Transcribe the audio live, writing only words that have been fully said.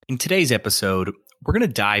In today's episode, we're going to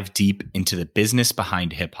dive deep into the business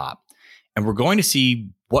behind hip hop, and we're going to see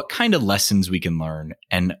what kind of lessons we can learn,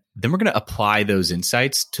 and then we're going to apply those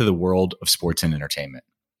insights to the world of sports and entertainment.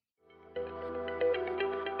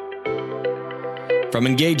 From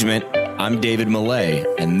Engagement, I'm David Millay,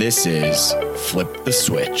 and this is Flip the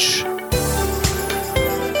Switch.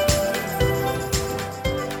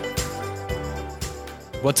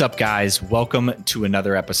 What's up, guys? Welcome to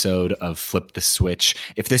another episode of Flip the Switch.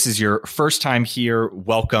 If this is your first time here,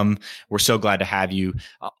 welcome. We're so glad to have you.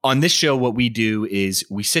 On this show, what we do is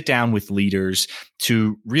we sit down with leaders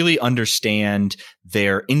to really understand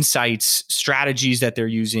their insights, strategies that they're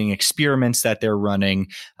using, experiments that they're running,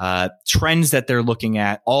 trends that they're looking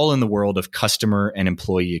at, all in the world of customer and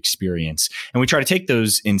employee experience. And we try to take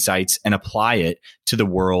those insights and apply it to the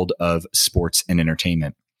world of sports and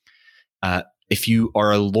entertainment. If you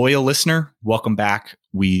are a loyal listener, welcome back.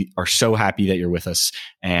 We are so happy that you're with us,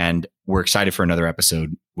 and we're excited for another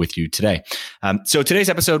episode with you today. So today's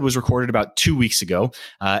episode was recorded about 2 weeks ago,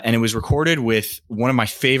 and it was recorded with one of my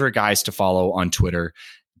favorite guys to follow on Twitter,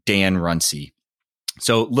 Dan Runcie.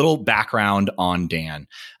 So little background on Dan.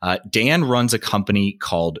 Dan runs a company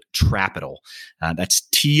called Trapital. That's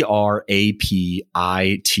Trapital.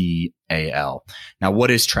 Now, what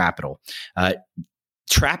is Trapital?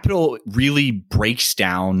 Trapital really breaks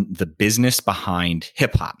down the business behind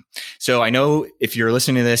hip hop. So I know if you're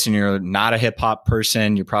listening to this and you're not a hip hop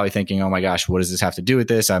person, you're probably thinking, oh my gosh, what does this have to do with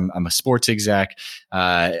this? I'm a sports exec.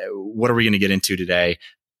 What are we going to get into today?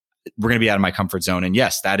 We're going to be out of my comfort zone. And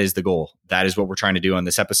yes, that is the goal. That is what we're trying to do on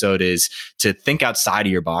this episode, is to think outside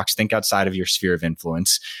of your box, think outside of your sphere of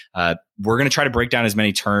influence. We're going to try to break down as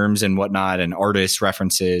many terms and whatnot and artist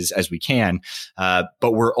references as we can.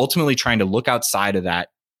 But we're ultimately trying to look outside of that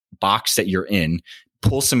box that you're in,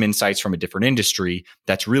 pull some insights from a different industry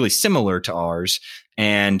that's really similar to ours,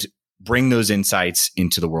 and bring those insights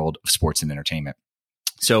into the world of sports and entertainment.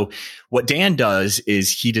 So what Dan does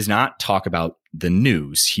is he does not talk about the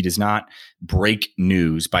news. He does not break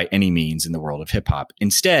news by any means in the world of hip hop.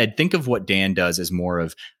 Instead, think of what Dan does as more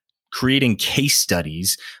of creating case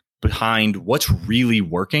studies behind what's really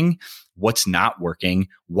working, what's not working,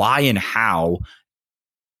 why and how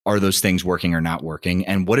are those things working or not working,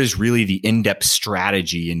 and what is really the in-depth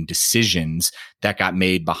strategy and decisions that got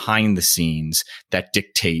made behind the scenes that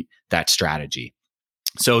dictate that strategy.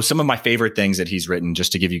 So some of my favorite things that he's written,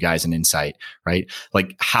 just to give you guys an insight, right?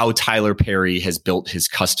 Like how Tyler Perry has built his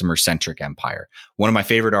customer-centric empire. One of my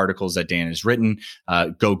favorite articles that Dan has written,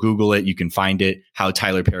 go Google it. You can find it, How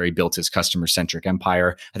Tyler Perry Built His Customer-Centric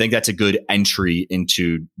Empire. I think that's a good entry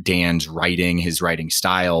into Dan's writing, his writing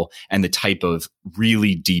style, and the type of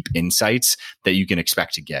really deep insights that you can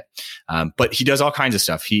expect to get. But he does all kinds of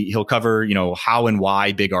stuff. He'll cover, how and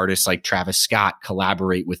why big artists like Travis Scott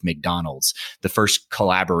collaborate with McDonald's, the first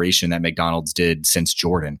collaboration that McDonald's did since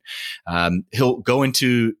Jordan. He'll go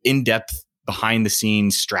into in-depth behind the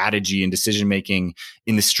scenes strategy and decision making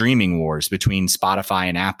in the streaming wars between Spotify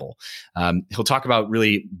and Apple. He'll talk about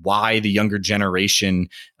really why the younger generation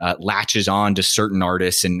latches on to certain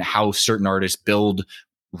artists and how certain artists build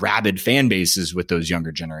rabid fan bases with those younger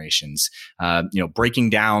generations, breaking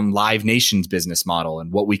down Live Nation's business model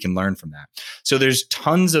and what we can learn from that. So there's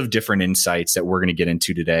tons of different insights that we're going to get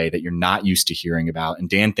into today that you're not used to hearing about. And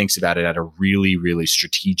Dan thinks about it at a really, really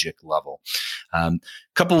strategic level.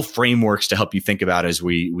 Couple of frameworks to help you think about as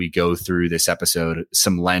we go through this episode,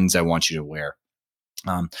 some lens I want you to wear.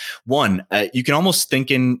 One, you can almost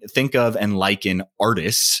think of and liken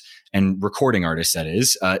artists and recording artists, that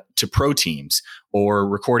is, to pro teams or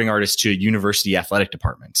recording artists to university athletic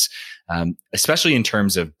departments, especially in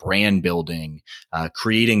terms of brand building,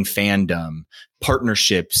 creating fandom,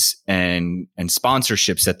 partnerships, and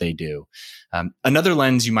sponsorships that they do. Another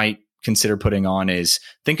lens you might consider putting on is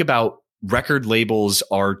think about record labels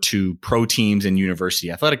are to pro teams and university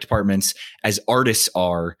athletic departments as artists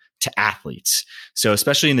are to athletes. So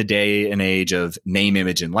especially in the day and age of name,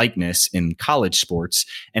 image, and likeness in college sports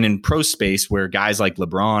and in pro space where guys like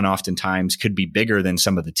LeBron oftentimes could be bigger than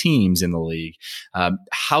some of the teams in the league,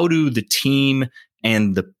 how do the team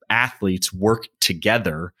and the athletes work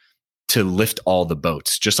together to lift all the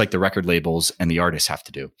boats, just like the record labels and the artists have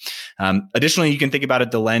to do. Additionally, you can think about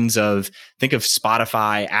it the lens of, think of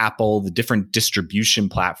Spotify, Apple, the different distribution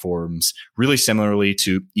platforms, really similarly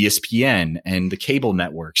to ESPN and the cable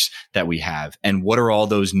networks that we have. And what are all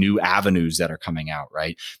those new avenues that are coming out,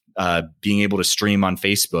 right? Being able to stream on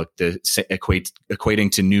Facebook,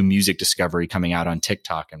 equating to new music discovery coming out on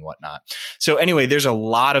TikTok and whatnot. So anyway, there's a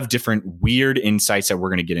lot of different weird insights that we're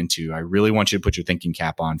going to get into. I really want you to put your thinking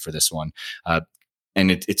cap on for this one.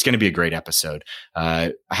 and it's going to be a great episode.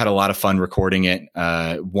 I had a lot of fun recording it.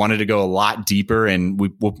 Wanted to go a lot deeper, and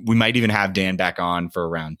we might even have Dan back on for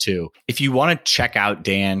round 2. If you want to check out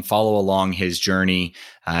Dan, follow along his journey,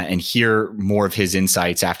 and hear more of his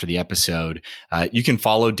insights after the episode, you can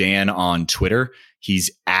follow Dan on Twitter. He's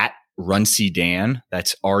at RuncieDan.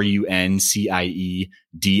 That's RuncieDan.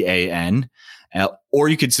 Or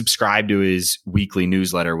you could subscribe to his weekly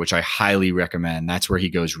newsletter, which I highly recommend. That's where he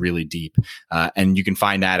goes really deep. And you can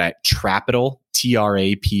find that at Trapital,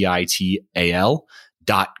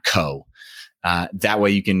 TRAPITAL.co. That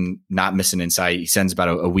way you can not miss an insight. He sends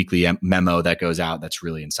about a weekly memo that goes out. That's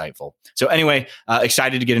really insightful. So anyway,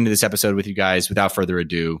 excited to get into this episode with you guys. Without further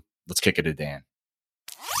ado, let's kick it to Dan.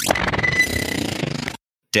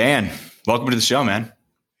 Dan, welcome to the show, man.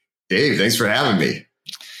 Dave, thanks for having me.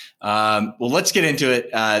 Well, let's get into it.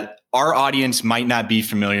 Our audience might not be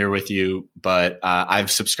familiar with you, but I've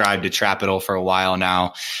subscribed to Trapital for a while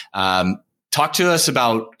now. Talk to us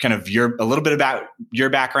about kind of a little bit about your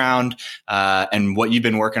background and what you've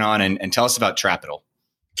been working on, and tell us about Trapital.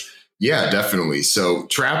 Yeah, definitely. So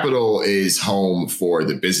Trapital is home for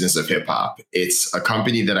the business of hip hop. It's a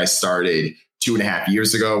company that I started 2.5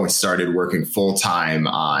 years ago and started working full time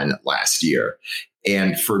on last year.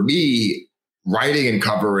 And for me, writing and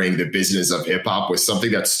covering the business of hip hop was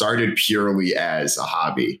something that started purely as a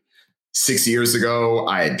hobby. 6 years ago,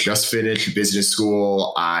 I had just finished business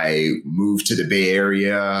school. I moved to the Bay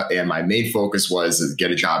Area, and my main focus was to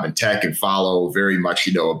get a job in tech and follow very much,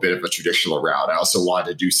 a bit of a traditional route. I also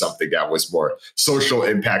wanted to do something that was more social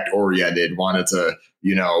impact oriented, wanted to,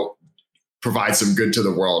 provide some good to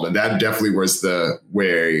the world. And that definitely was the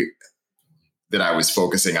way that I was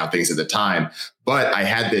focusing on things at the time. But I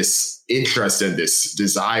had this interest and this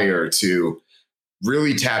desire to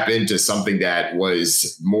really tap into something that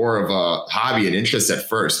was more of a hobby and interest at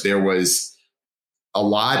first. There was a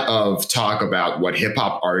lot of talk about what hip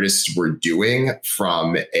hop artists were doing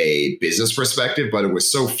from a business perspective, but it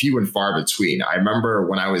was so few and far between. I remember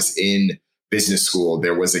when I was in business school,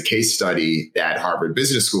 there was a case study that Harvard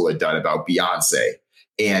Business School had done about Beyonce,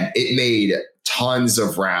 and it made tons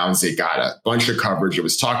of rounds. It got a bunch of coverage. It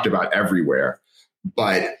was talked about everywhere,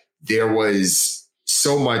 but there was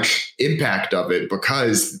so much impact of it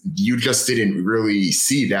because you just didn't really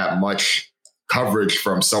see that much coverage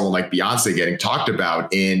from someone like Beyonce getting talked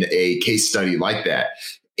about in a case study like that.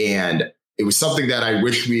 And it was something that I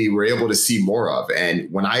wish we were able to see more of.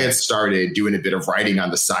 And when I had started doing a bit of writing on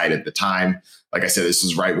the side at the time, like I said, this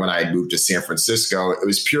was right when I had moved to San Francisco. It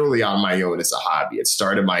was purely on my own as a hobby. It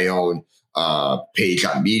started my own page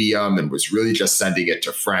on Medium and was really just sending it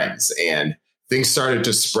to friends. And things started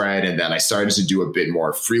to spread. And then I started to do a bit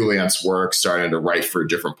more freelance work, starting to write for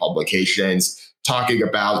different publications, talking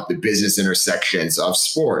about the business intersections of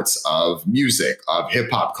sports, of music, of hip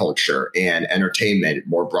hop culture and entertainment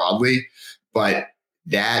more broadly. But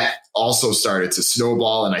that also started to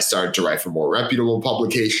snowball, and I started to write for more reputable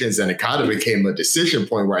publications. And it kind of became a decision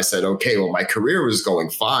point where I said, okay, well, my career was going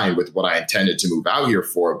fine with what I intended to move out here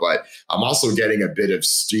for, but I'm also getting a bit of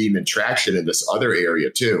steam and traction in this other area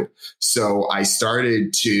too. So I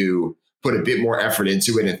started to put a bit more effort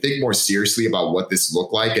into it and think more seriously about what this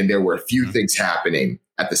looked like. And there were a few things happening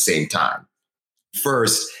at the same time.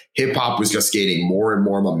 First, hip hop was just gaining more and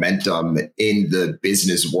more momentum in the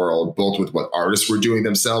business world, both with what artists were doing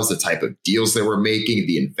themselves, the type of deals they were making,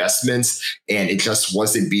 the investments, and it just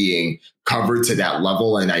wasn't being covered to that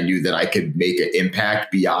level. And I knew that I could make an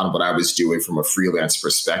impact beyond what I was doing from a freelance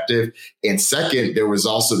perspective. And second, there was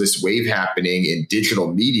also this wave happening in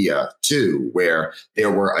digital media too, where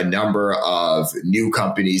there were a number of new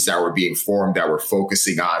companies that were being formed that were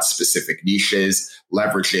focusing on specific niches,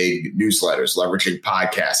 leveraging newsletters, leveraging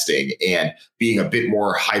podcasting, and being a bit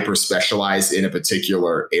more hyper specialized in a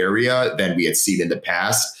particular area than we had seen in the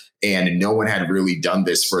past. And no one had really done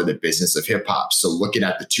this for the business of hip hop. So looking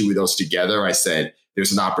at the two of those together, I said,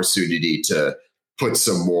 there's an opportunity to put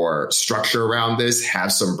some more structure around this,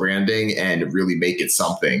 have some branding, and really make it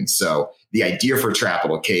something. So the idea for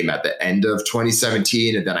Trapital came at the end of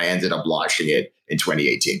 2017, and then I ended up launching it in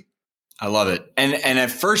 2018. I love it. And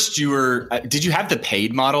at first did you have the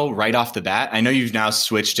paid model right off the bat? I know you've now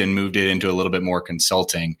switched and moved it into a little bit more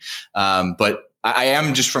consulting, but I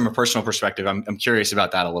am just from a personal perspective, I'm curious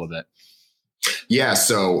about that a little bit. Yeah.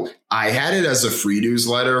 So I had it as a free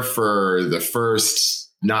newsletter for the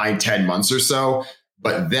first 9-10 months or so.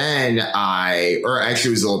 But then or actually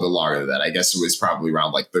it was a little bit longer than that. I guess it was probably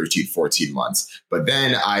around like 13-14 months. But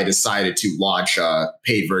then I decided to launch a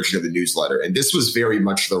paid version of the newsletter. And this was very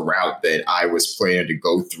much the route that I was planning to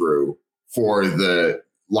go through for the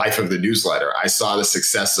life of the newsletter. I saw the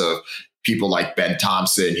success of people like Ben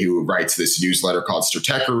Thompson, who writes this newsletter called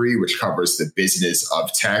Stratechery, which covers the business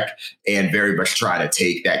of tech and very much try to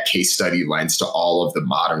take that case study lens to all of the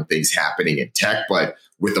modern things happening in tech, but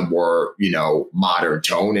with a more, modern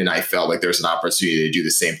tone. And I felt like there's an opportunity to do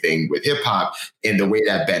the same thing with hip hop. And the way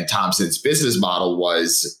that Ben Thompson's business model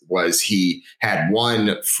was he had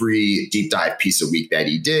one free deep dive piece a week that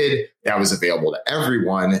he did that was available to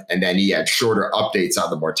everyone. And then he had shorter updates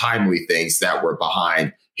on the more timely things that were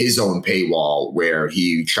behind his own paywall, where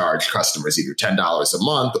he charged customers either $10 a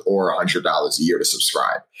month or $100 a year to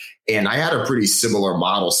subscribe. And I had a pretty similar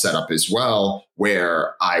model set up as well,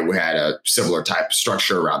 where I had a similar type of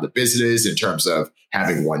structure around the business in terms of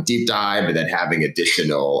having one deep dive and then having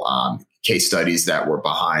additional case studies that were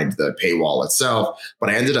behind the paywall itself.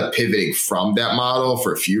 But I ended up pivoting from that model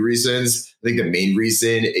for a few reasons. I think the main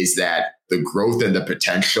reason is that the growth and the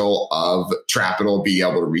potential of Trapital being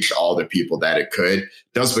able to reach all the people that it could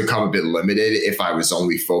does become a bit limited if I was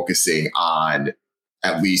only focusing on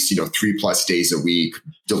at least, 3+ days a week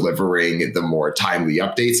delivering the more timely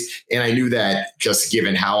updates. And I knew that just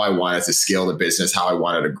given how I wanted to scale the business, how I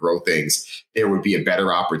wanted to grow things, there would be a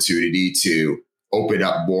better opportunity to open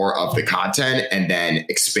up more of the content and then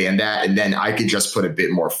expand that. And then I could just put a bit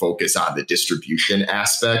more focus on the distribution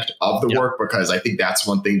aspect of the work, because I think that's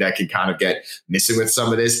one thing that can kind of get missing with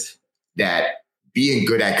some of this, that being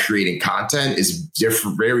good at creating content is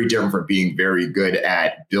very different from being very good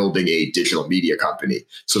at building a digital media company.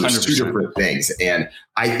 So there's 100%. Two different things. And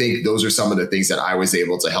I think those are some of the things that I was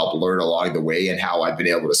able to help learn along the way, and how I've been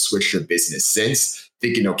able to switch the business since,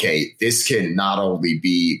 thinking, okay, this can not only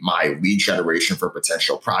be my lead generation for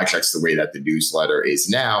potential projects the way that the newsletter is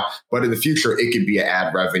now, but in the future, it can be an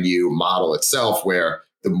ad revenue model itself, where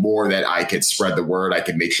the more that I could spread the word, I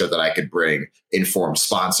could make sure that I could bring informed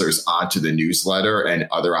sponsors onto the newsletter and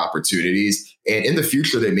other opportunities. And in the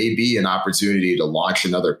future, there may be an opportunity to launch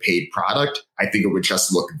another paid product. I think it would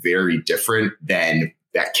just look very different than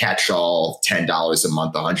that catch-all $10 a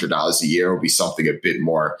month, $100 a year. Will be something a bit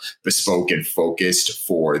more bespoke and focused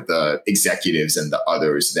for the executives and the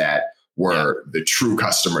others that were the true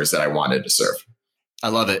customers that I wanted to serve. I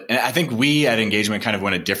love it. And I think we at Engagement kind of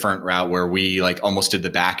went a different route, where we almost did the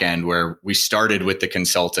back end, where we started with the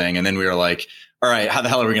consulting, and then we were like, all right, how the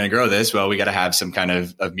hell are we going to grow this? Well, we got to have some kind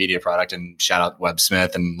of media product, and shout out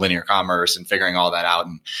WebSmith and linear commerce and figuring all that out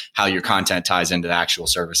and how your content ties into the actual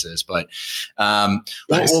services. But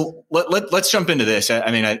nice. let's jump into this. I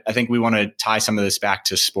mean, I think we want to tie some of this back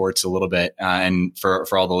to sports a little bit. And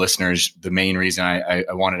for all the listeners, the main reason I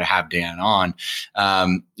wanted to have Dan on,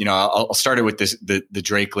 I'll start it with the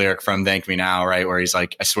Drake lyric from Thank Me Now, right? Where he's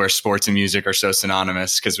like, I swear sports and music are so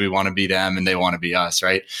synonymous because we want to be them and they want to be us,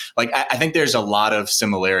 right? Like, I think there's a lot of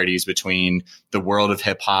similarities between the world of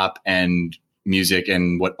hip hop and music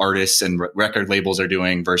and what artists and record labels are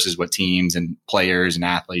doing versus what teams and players and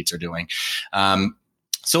athletes are doing.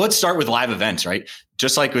 So let's start with live events, right?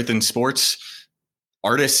 Just like within sports,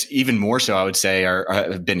 artists, even more so, I would say,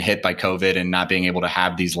 have been hit by COVID and not being able to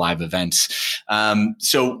have these live events.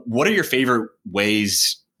 So what are your favorite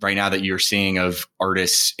ways right now that you're seeing of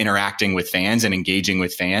artists interacting with fans and engaging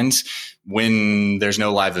with fans when there's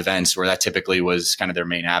no live events, where that typically was kind of their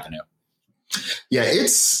main avenue? Yeah,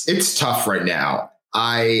 it's tough right now.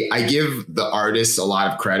 I give the artists a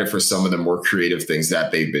lot of credit for some of the more creative things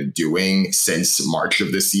that they've been doing since March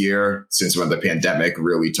of this year, since when the pandemic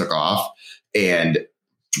really took off, and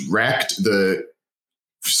wrecked the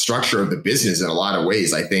structure of the business in a lot of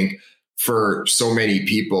ways. I think for so many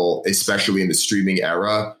people, especially in the streaming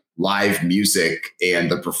era, live music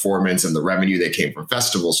and the performance and the revenue that came from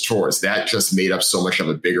festivals, tours, that just made up so much of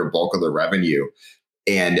a bigger bulk of the revenue.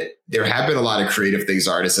 And there have been a lot of creative things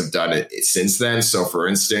artists have done it since then. So for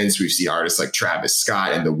instance, we've seen artists like Travis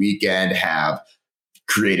Scott and The Weeknd have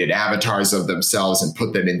created avatars of themselves and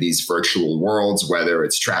put them in these virtual worlds, whether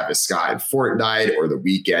it's Travis Scott in Fortnite or The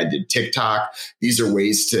Weeknd in TikTok. These are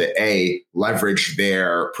ways to A, leverage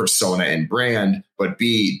their persona and brand, but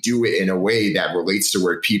B, do it in a way that relates to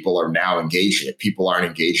where people are now engaging. If people aren't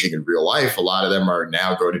engaging in real life, a lot of them are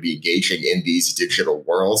now going to be engaging in these digital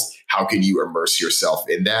worlds. How can you immerse yourself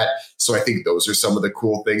in that? So I think those are some of the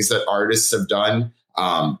cool things that artists have done.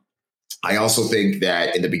 I also think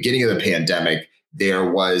that in the beginning of the pandemic,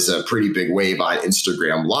 there was a pretty big wave on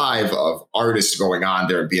Instagram Live of artists going on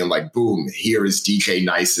there and being like, boom, here is DJ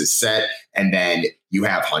Nice's set. And then you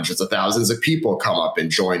have hundreds of thousands of people come up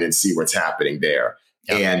and join and see what's happening there.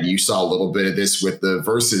 Yep. And you saw a little bit of this with the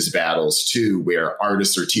versus battles too, where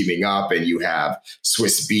artists are teaming up, and you have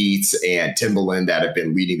Swiss Beats and Timbaland that have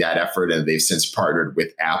been leading that effort, and they've since partnered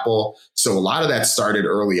with Apple. So a lot of that started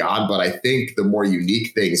early on, but I think the more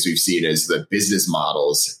unique things we've seen is the business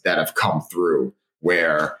models that have come through,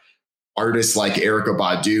 where artists like Erykah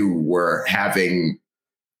Badu were having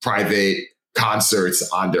private concerts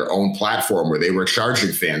on their own platform where they were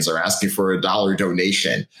charging fans or asking for $1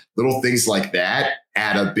 donation. Little things like that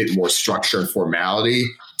add a bit more structure and formality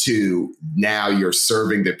to now you're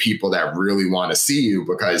serving the people that really want to see you,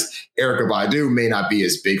 because Erykah Badu may not be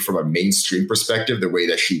as big from a mainstream perspective the way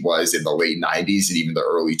that she was in the late 90s and even the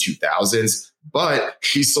early 2000s, but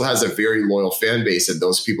she still has a very loyal fan base, and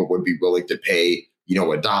those people would be willing to pay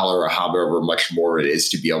 $1 or however much more it is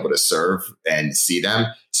to be able to serve and see them.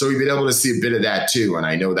 So we've been able to see a bit of that too. And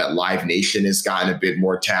I know that Live Nation has gotten a bit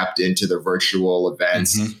more tapped into the virtual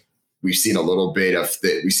events. Mm-hmm. We've seen a little bit of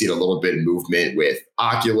movement with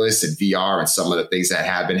Oculus and VR and some of the things that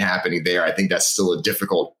have been happening there. I think that's still a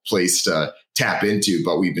difficult place to tap into,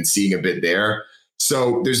 but we've been seeing a bit there.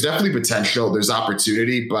 So there's definitely potential. There's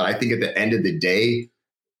opportunity, but I think at the end of the day,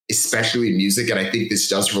 especially in music, and I think this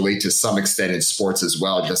does relate to some extent in sports as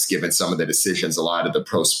well, just given some of the decisions a lot of the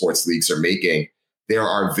pro sports leagues are making, there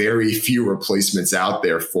are very few replacements out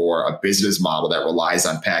there for a business model that relies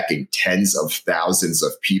on packing tens of thousands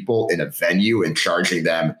of people in a venue and charging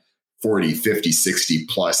them 40, 50, 60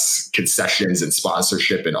 plus concessions and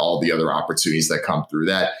sponsorship and all the other opportunities that come through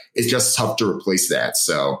that. It's just tough to replace that.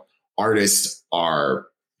 So artists are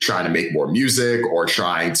trying to make more music or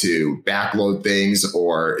trying to backload things,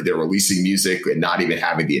 or they're releasing music and not even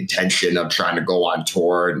having the intention of trying to go on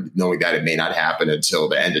tour, knowing that it may not happen until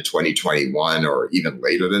the end of 2021 or even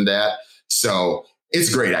later than that. So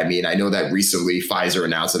it's great. I mean, I know that recently Pfizer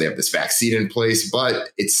announced that they have this vaccine in place, but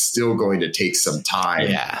it's still going to take some time.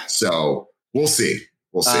 Yeah. So we'll see.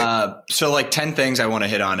 We'll see. So like 10 things I want to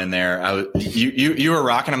hit on in there. You were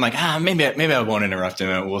rocking. I'm like, maybe I won't interrupt him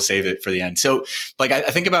and we'll save it for the end. So like, I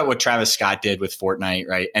think about what Travis Scott did with Fortnite,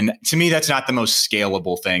 right? And to me, that's not the most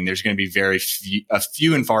scalable thing. There's going to be a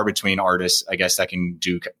few and far between artists, I guess, that can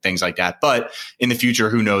do things like that. But in the future,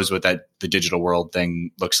 who knows what the digital world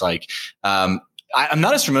thing looks like. I'm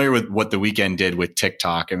not as familiar with what The Weeknd did with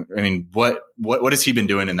TikTok. I mean, what has he been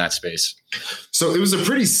doing in that space? So it was a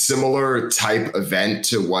pretty similar type event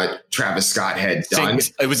to what Travis Scott had done.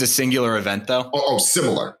 It was a singular event, though.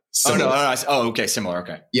 Similar. Oh no! Oh, okay, similar.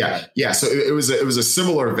 Okay. Yeah. So it was a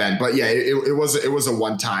similar event, but yeah, it was a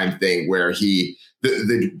one-time thing where the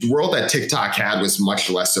world that TikTok had was much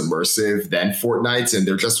less immersive than Fortnite's, and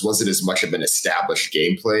there just wasn't as much of an established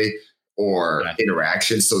gameplay or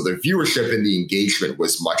interaction. So the viewership and the engagement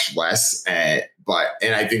was much less. And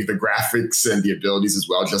I think the graphics and the abilities as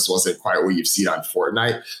well just wasn't quite what you've seen on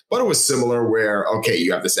Fortnite. But it was similar where, okay,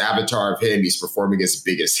 you have this avatar of him, he's performing his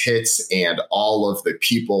biggest hits, and all of the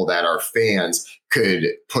people that are fans could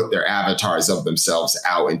put their avatars of themselves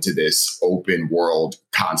out into this open world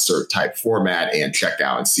concert type format and check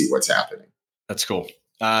out and see what's happening. That's cool.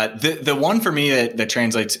 The one for me that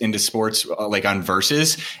translates into sports, like on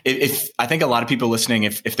Versus, if I think a lot of people listening,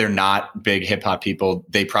 if they're not big hip hop people,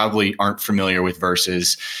 they probably aren't familiar with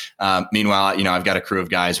Versus. Meanwhile, I've got a crew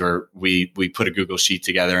of guys where we put a Google sheet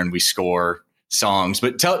together and we score songs.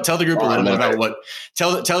 But tell the group a little bit about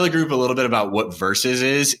tell the group a little bit about what Versus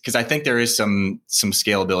is, because I think there is some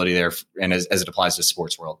scalability there, and as it applies to the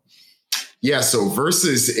sports world. Yeah, so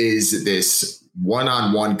Versus is this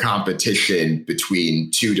one-on-one competition between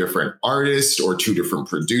two different artists or two different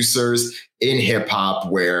producers in hip hop,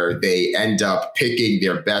 where they end up picking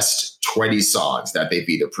their best 20 songs that they've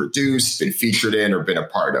either produced, been featured in, or been a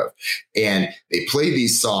part of. And they play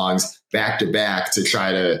these songs back to back to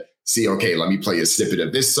try to see, okay, let me play a snippet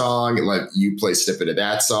of this song, let you play a snippet of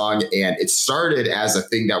that song. And it started as a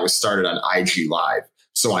thing that was started on IG Live.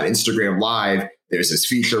 So on Instagram Live, there's this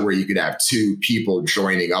feature where you could have two people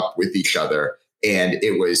joining up with each other. And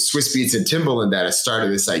it was Swiss Beats and Timbaland that had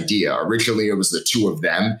started this idea. Originally, it was the two of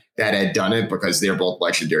them that had done it because they're both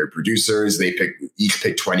legendary producers. They each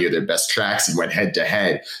picked 20 of their best tracks and went head to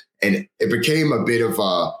head. And it became a bit of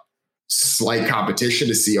a slight competition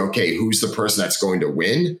to see, okay, who's the person that's going to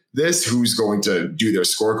win this? Who's going to do their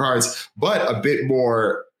scorecards? But a bit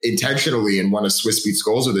more intentionally, and one of Swiss Beats'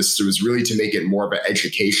 goals of this was really to make it more of an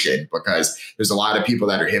education, because there's a lot of people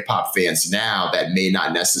that are hip hop fans now that may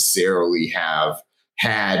not necessarily have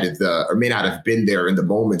had or may not have been there in the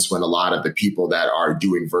moments when a lot of the people that are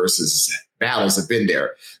doing Versus battles have been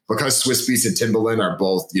there. Because Swiss Beats and Timbaland are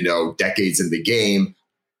both, decades in the game,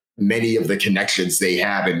 many of the connections they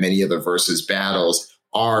have in many of the Versus battles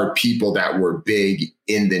are people that were big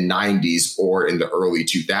in the 90s or in the early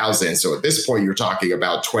 2000s. So at this point, you're talking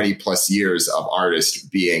about 20 plus years of artists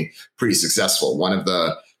being pretty successful. One of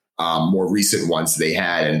the more recent ones they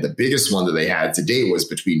had, and the biggest one that they had today, was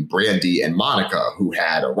between Brandy and Monica, who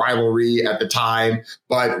had a rivalry at the time,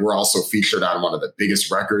 but were also featured on one of the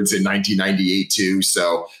biggest records in 1998 too.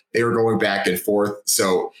 So they were going back and forth.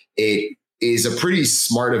 So it is a pretty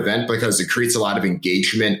smart event because it creates a lot of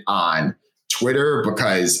engagement on Twitter,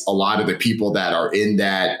 because a lot of the people that are in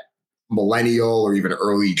that millennial or even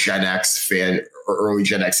early Gen X fan or early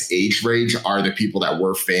Gen X age range are the people that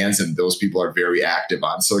were fans. And those people are very active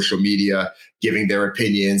on social media, giving their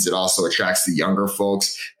opinions. It also attracts the younger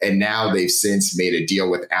folks. And now they've since made a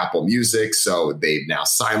deal with Apple Music. So they've now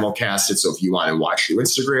simulcasted. So if you want to watch your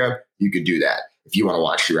Instagram, you can do that. If you want to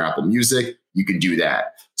watch your Apple Music, you can do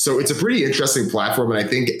that. So it's a pretty interesting platform. And I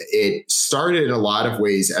think it started in a lot of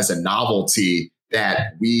ways as a novelty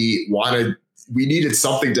that we needed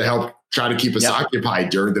something to help try to keep us occupied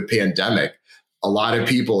during the pandemic. A lot of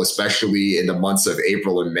people, especially in the months of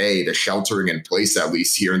April and May, the sheltering in place, at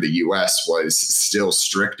least here in the US, was still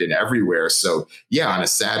strict and everywhere. So yeah, on a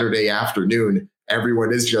Saturday afternoon,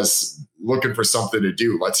 everyone is just looking for something to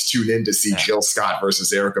do. Let's tune in to see Jill Scott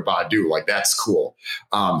versus Erykah Badu. Like, that's cool.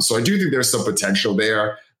 So I do think there's some potential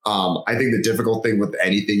there. I think the difficult thing with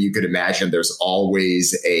anything you could imagine, there's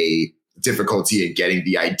always a difficulty in getting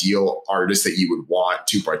the ideal artist that you would want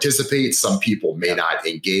to participate. Some people may not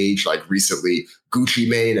engage. Like recently, Gucci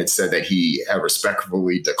Mane had said that he had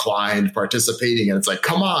respectfully declined participating. And it's like,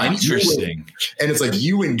 come on. Interesting. And it's like,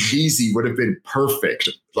 you and Jeezy would have been perfect.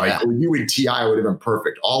 Like, or you and T.I. would have been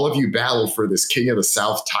perfect. All of you battled for this King of the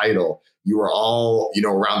South title. You were all,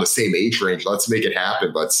 around the same age range. Let's make it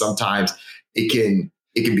happen. But sometimes it can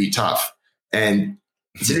be tough. And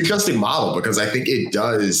it's an interesting model because I think it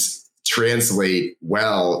does translate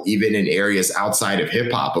well, even in areas outside of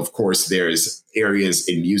hip hop. Of course, there's areas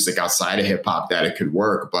in music outside of hip hop that it could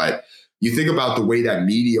work. But you think about the way that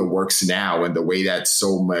media works now and the way that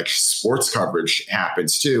so much sports coverage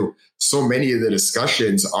happens too. So many of the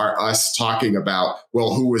discussions are us talking about,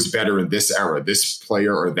 well, who was better in this era, this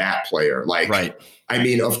player or that player? Like, right. I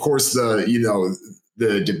mean, of course,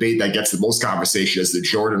 the debate that gets the most conversation is the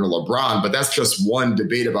Jordan or LeBron, but that's just one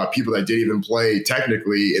debate about people that didn't even play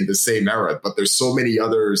technically in the same era. But there's so many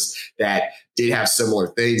others that did have similar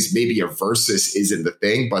things. Maybe a versus isn't the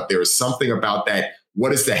thing, but there's something about that.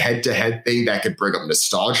 What is the head-to-head thing that could bring up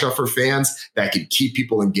nostalgia for fans, that could keep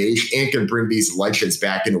people engaged and can bring these legends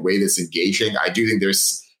back in a way that's engaging? I do think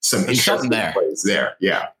there's some interesting plays there.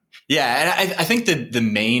 Yeah. Yeah, and I think the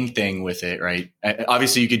main thing with it, right?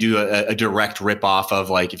 Obviously, you could do a direct ripoff of,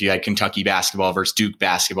 like, if you had Kentucky basketball versus Duke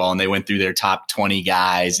basketball, and they went through their top 20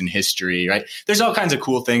 guys in history, right? There's all kinds of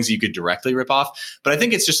cool things you could directly rip off, but I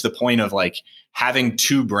think it's just the point of, like, having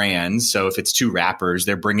two brands. So if it's two rappers,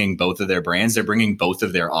 they're bringing both of their brands, they're bringing both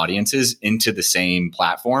of their audiences into the same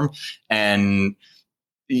platform, and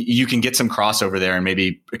you can get some crossover there and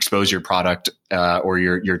maybe expose your product or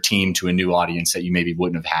your team to a new audience that you maybe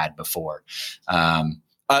wouldn't have had before.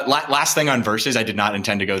 Last thing on Versus, I did not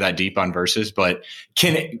intend to go that deep on Versus, but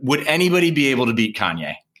would anybody be able to beat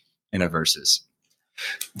Kanye in a Versus?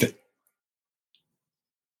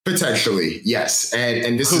 Potentially, yes.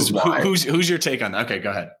 And this is why. Who's your take on that? Okay,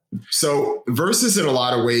 go ahead. So Versus, in a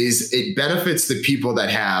lot of ways, it benefits the people that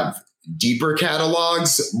have deeper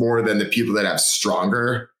catalogs more than the people that have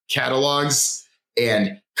stronger catalogs.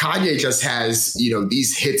 And Kanye just has,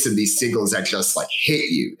 these hits and these singles that just like hit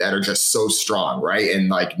you, that are just so strong, right? And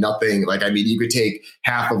like nothing, like, I mean, you could take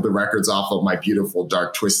half of the records off of My Beautiful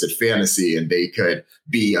Dark Twisted Fantasy and they could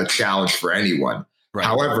be a challenge for anyone. Right.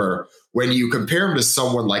 However, when you compare him to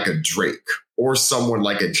someone like a Drake or someone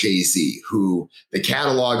like a Jay-Z, who the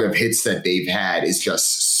catalog of hits that they've had is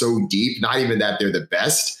just so deep, not even that they're the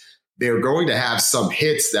best, they're going to have some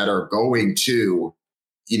hits that are going to,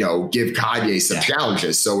 give Kanye some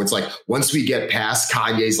challenges. So it's like, once we get past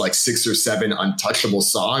Kanye's like 6 or 7 untouchable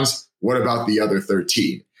songs, what about the other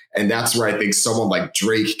 13? And that's where I think someone like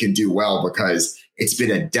Drake can do well, because it's been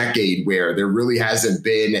a decade where there really hasn't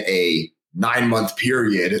been a 9-month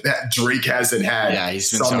period that Drake hasn't had he's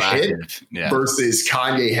been some hit versus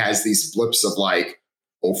Kanye has these blips of like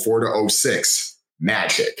 04 to 06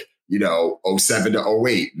 magic. 07 to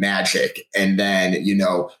 08 magic. And then,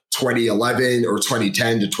 2011 or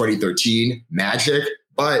 2010 to 2013 magic.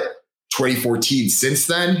 But 2014 since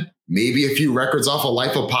then, maybe a few records off of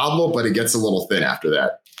Life of Pablo, but it gets a little thin after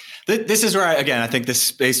that. This is where I think this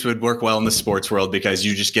space would work well in the sports world because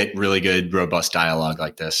you just get really good, robust dialogue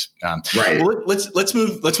like this. Right. Well, let's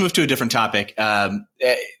move to a different topic.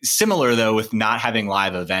 Similar though, with not having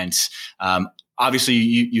live events. Obviously,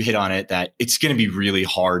 you hit on it that it's going to be really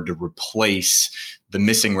hard to replace the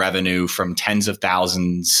missing revenue from tens of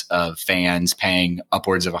thousands of fans paying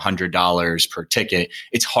upwards of $100 per ticket.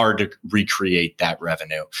 It's hard to recreate that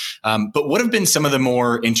revenue. But what have been some of the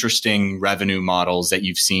more interesting revenue models that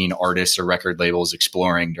you've seen artists or record labels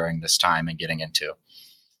exploring during this time and getting into?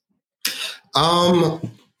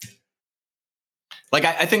 Like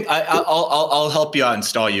I think I'll help you out and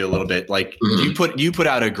stall you a little bit. Like you put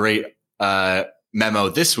out a great memo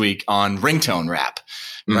this week on ringtone rap.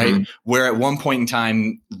 Right. Where at one point in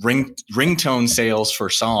time, ringtone sales for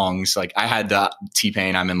songs, like I had the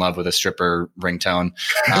T-Pain, I'm in love with a stripper ringtone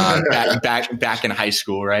back in high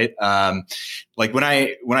school. Right. Like when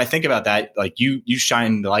I think about that, like you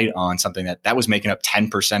shine the light on something that was making up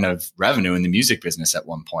 10% of revenue in the music business at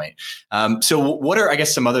one point. So what are, I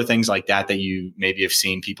guess, some other things like that you maybe have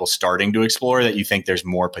seen people starting to explore that you think there's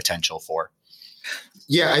more potential for?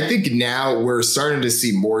 Yeah, I think now we're starting to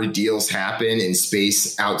see more deals happen in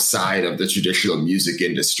space outside of the traditional music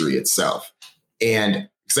industry itself. And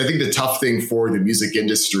because I think the tough thing for the music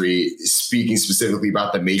industry, speaking specifically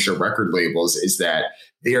about the major record labels, is that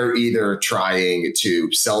they're either trying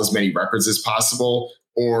to sell as many records as possible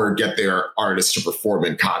or get their artists to perform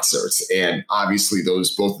in concerts. And obviously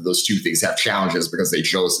both of those two things have challenges because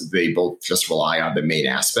they both just rely on the main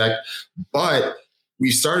aspect. But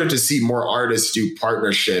we've started to see more artists do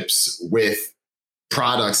partnerships with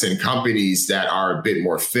products and companies that are a bit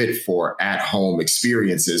more fit for at-home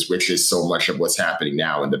experiences, which is so much of what's happening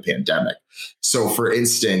now in the pandemic. So, for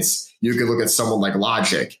instance, you could look at someone like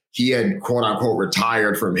Logic. He had, quote unquote,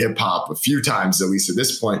 retired from hip hop a few times, at least at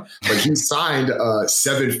this point, but he signed a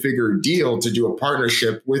 7-figure deal to do a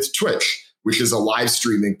partnership with Twitch, which is a live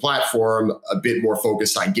streaming platform, a bit more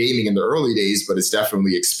focused on gaming in the early days, but it's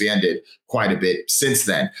definitely expanded quite a bit since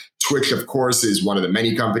then. Twitch, of course, is one of the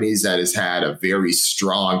many companies that has had a very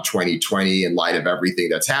strong 2020 in light of everything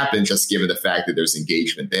that's happened, just given the fact that there's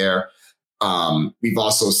engagement there. We've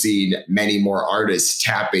also seen many more artists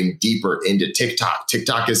tapping deeper into TikTok.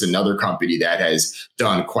 TikTok is another company that has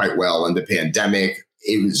done quite well in the pandemic.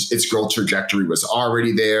 Its growth trajectory was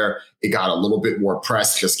already there. It got a little bit more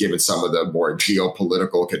press just given some of the more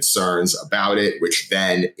geopolitical concerns about it, which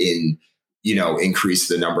then increased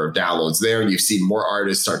the number of downloads there. And you've seen more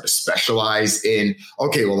artists start to specialize in,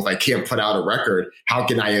 okay, well, if I can't put out a record, how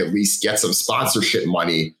can I at least get some sponsorship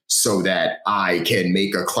money so that I can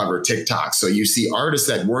make a clever TikTok? So you see artists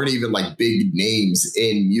that weren't even like big names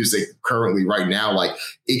in music currently right now, like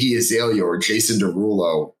Iggy Azalea or Jason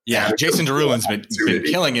Derulo. Yeah, Jason Derulo's been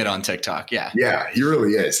killing it on TikTok. Yeah, he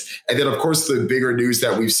really is. And then, of course, the bigger news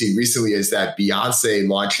that we've seen recently is that Beyonce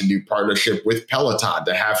launched a new partnership with Peloton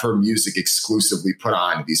to have her music exclusively put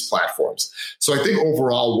on these platforms. So I think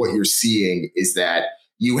overall what you're seeing is that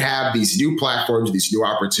you have these new platforms, these new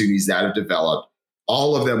opportunities that have developed.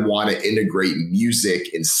 All of them want to integrate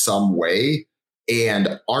music in some way.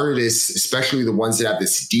 And artists, especially the ones that have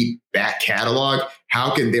this deep back catalog,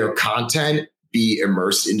 how can their content be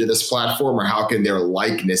immersed into this platform, or how can their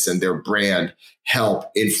likeness and their brand help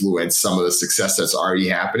influence some of the success that's already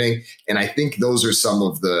happening? And I think those are some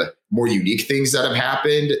of the more unique things that have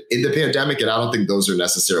happened in the pandemic. And I don't think those are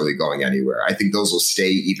necessarily going anywhere. I think those will stay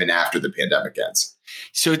even after the pandemic ends.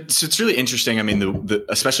 So it's really interesting. I mean, the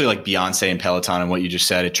especially like Beyonce and Peloton and what you just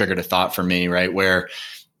said, it triggered a thought for me, right? Where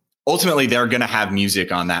ultimately they're going to have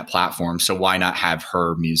music on that platform. So why not have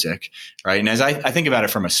her music? Right. And as I think about it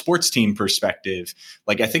from a sports team perspective,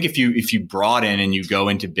 like I think if you broaden and you go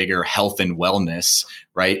into bigger health and wellness,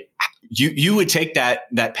 right, you would take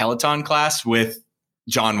that Peloton class with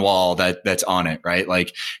John Wall that's on it, right?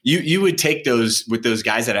 Like you would take those with those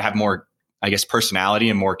guys that have more, I guess, personality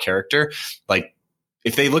and more character. Like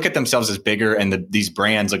if they look at themselves as bigger and these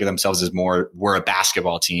brands look at themselves as more, we're a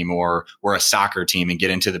basketball team or we're a soccer team and get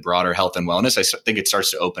into the broader health and wellness, I think it starts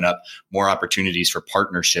to open up more opportunities for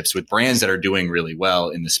partnerships with brands that are doing really well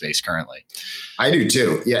in the space currently. I do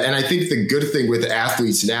too. Yeah. And I think the good thing with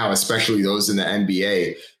athletes now, especially those in the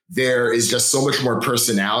NBA, there is just so much more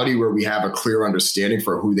personality where we have a clear understanding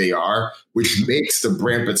for who they are, which makes the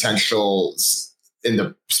brand potential in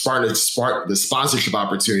the sponsorship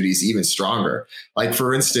opportunities even stronger. Like,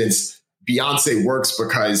 for instance, Beyonce works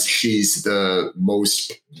because she's at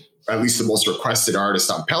least the most requested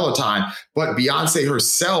artist on Peloton, but Beyonce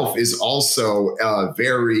herself is also a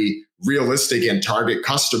very realistic and target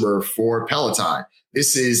customer for Peloton.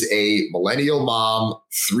 This is a millennial mom,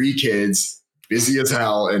 3 kids, busy as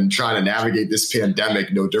hell and trying to navigate this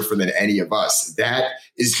pandemic no different than any of us. That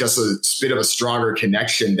is just a bit of a stronger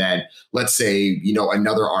connection than, let's say,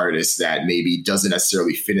 another artist that maybe doesn't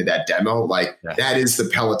necessarily fit in that demo. That is the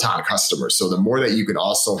Peloton customer. So the more that you can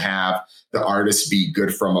also have the artist be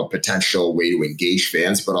good from a potential way to engage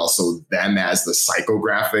fans, but also them as the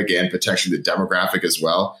psychographic and potentially the demographic as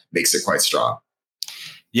well, makes it quite strong.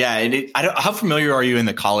 Yeah. And how familiar are you in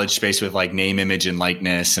the college space with like name, image, and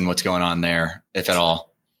likeness and what's going on there, if at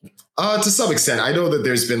all? To some extent. I know that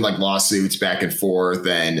there's been like lawsuits back and forth,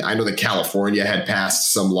 and I know that California had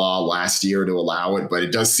passed some law last year to allow it, but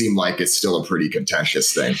it does seem like it's still a pretty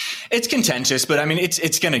contentious thing. It's contentious, but I mean,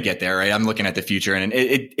 it's going to get there, right? I'm looking at the future, and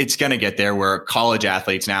it's going to get there where college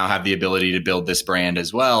athletes now have the ability to build this brand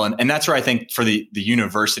as well. And that's where I think for the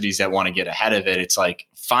universities that want to get ahead of it, it's like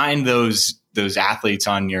find those athletes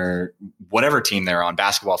on your whatever team they're on,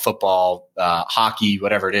 basketball, football, hockey,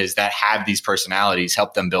 whatever it is, that have these personalities,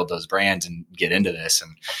 help them build those brands and get into this.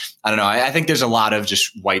 And I don't know, I think there's a lot of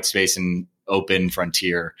just white space and open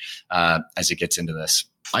frontier as it gets into this.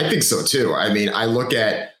 I think so too. I mean, I look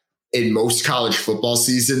at in most college football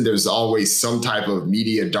season, there's always some type of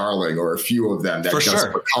media darling or a few of them that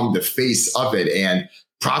just become the face of it. And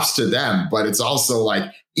props to them, but it's also like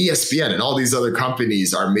ESPN and all these other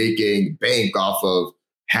companies are making bank off of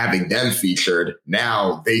having them featured.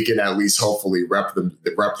 Now they can at least hopefully rep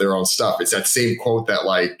their own stuff. It's that same quote that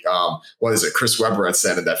Chris Webber had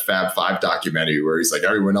said in that Fab Five documentary where he's like,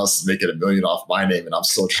 everyone else is making $1 million off my name and I'm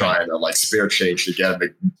still trying to like spare change to get a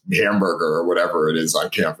hamburger or whatever it is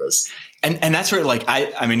on campus. And that's where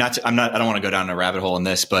I don't want to go down a rabbit hole in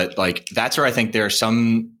this, but like, that's where I think there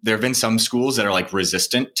have been some schools that are like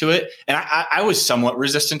resistant to it. And I was somewhat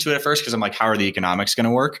resistant to it at first because I'm like, how are the economics going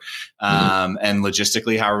to work? And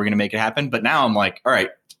logistically, how are we going to make it happen? But now I'm like, all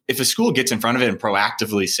right, if a school gets in front of it and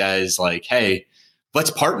proactively says like, hey, let's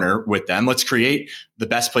partner with them. Let's create the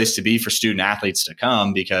best place to be for student athletes to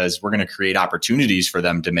come because we're going to create opportunities for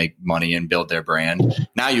them to make money and build their brand.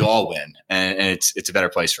 Now you all win and it's a better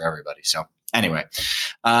place for everybody. So anyway,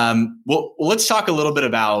 well, let's talk a little bit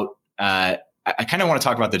about, I kind of want to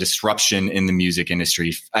talk about the disruption in the music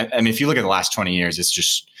industry. I mean, if you look at the last 20 years, it's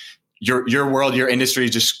just your world, your industry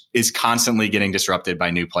just is constantly getting disrupted by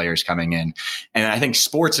new players coming in. And I think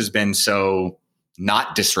sports has been so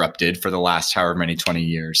not disrupted for the last however many 20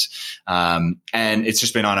 years. And it's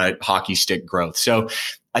just been on a hockey stick growth. So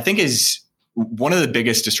I think is one of the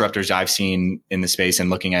biggest disruptors I've seen in the space and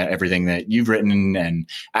looking at everything that you've written. And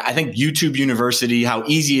I think YouTube University, how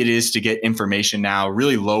easy it is to get information now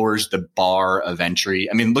really lowers the bar of entry.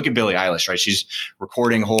 I mean, look at Billie Eilish, right? She's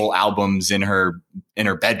recording whole albums in her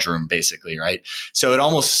bedroom, basically, right? So it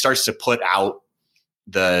almost starts to put out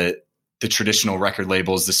the traditional record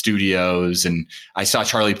labels, the studios. And I saw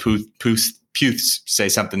Charlie Puth say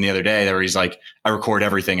something the other day where he's like, I record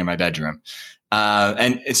everything in my bedroom.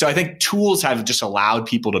 And so I think tools have just allowed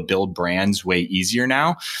people to build brands way easier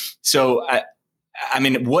now. So, I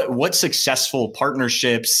mean, what successful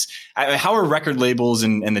partnerships, how are record labels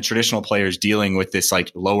and the traditional players dealing with this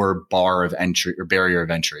like lower bar of entry or barrier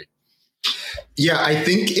of entry? Yeah, I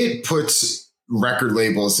think it puts record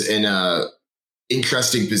labels in a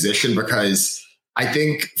interesting position because I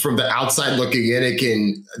think from the outside looking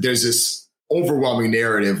in, there's this overwhelming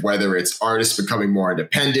narrative, whether it's artists becoming more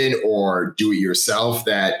independent or do it yourself,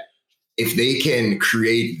 that if they can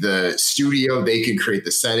create the studio, they can create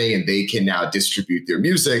the setting and they can now distribute their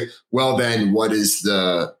music. Well, then what is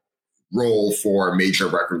the role for a major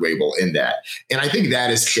record label in that? And I think that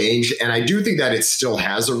has changed. And I do think that it still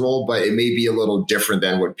has a role, but it may be a little different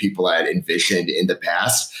than what people had envisioned in the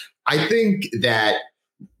past. I think that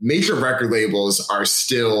major record labels are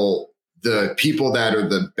still the people that are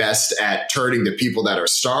the best at turning the people that are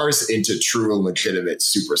stars into true and legitimate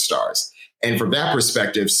superstars. And from that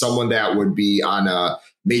perspective, someone that would be on a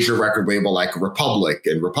major record label like Republic,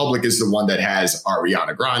 and Republic is the one that has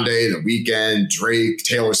Ariana Grande, The Weeknd, Drake,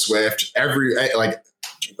 Taylor Swift,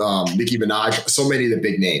 Nicki Minaj, so many of the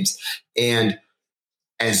big names. And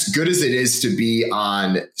as good as it is to be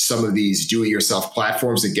on some of these do-it-yourself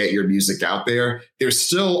platforms and get your music out there, there's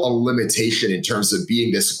still a limitation in terms of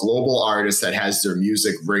being this global artist that has their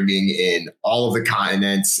music ringing in all of the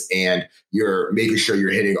continents, and you're making sure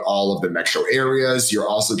you're hitting all of the metro areas. You're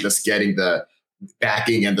also just getting the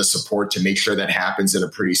backing and the support to make sure that happens in a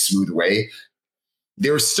pretty smooth way.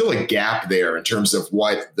 There's still a gap there in terms of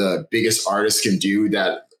what the biggest artists can do,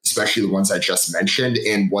 that especially the ones I just mentioned,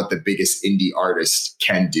 and what the biggest indie artists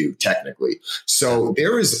can do technically. So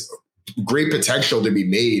there is great potential to be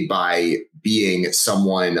made by being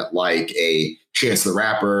someone like a Chance the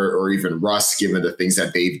Rapper or even Russ, given the things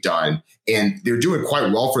that they've done. And they're doing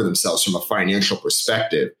quite well for themselves from a financial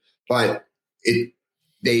perspective. But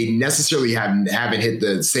they necessarily haven't hit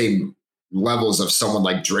the same levels of someone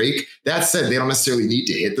like Drake. That said, they don't necessarily need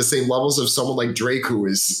to hit the same levels of someone like Drake, who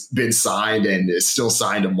has been signed and is still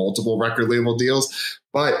signed to multiple record label deals.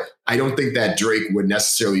 But I don't think that Drake would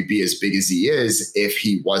necessarily be as big as he is if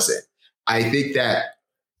he wasn't. I think that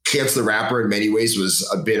Chance the Rapper in many ways was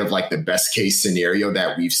a bit of like the best case scenario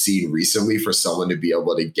that we've seen recently for someone to be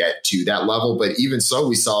able to get to that level. But even so,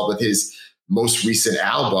 we saw with his most recent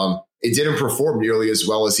album, it didn't perform nearly as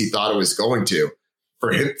well as he thought it was going to.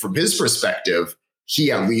 For him, from his perspective,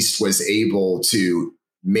 he at least was able to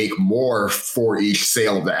make more for each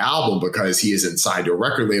sale of the album because he isn't signed to a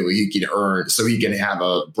record label. He can earn, so he can have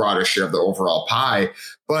a broader share of the overall pie.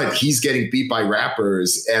 But he's getting beat by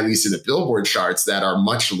rappers, at least in the Billboard charts, that are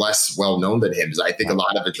much less well known than him. So I think a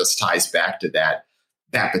lot of it just ties back to that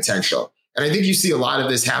potential. And I think you see a lot of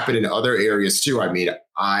this happen in other areas too. I mean,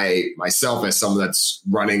 I myself, as someone that's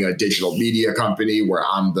running a digital media company where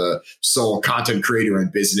I'm the sole content creator and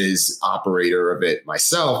business operator of it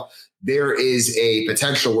myself, there is a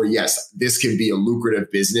potential where, yes, this can be a lucrative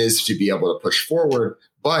business to be able to push forward.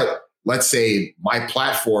 But let's say my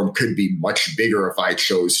platform could be much bigger if I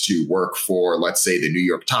chose to work for, let's say, the New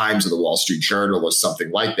York Times or the Wall Street Journal or something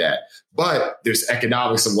like that. But there's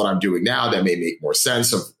economics of what I'm doing now that may make more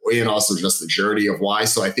sense, and also just the journey of why.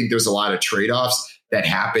 So I think there's a lot of trade-offs that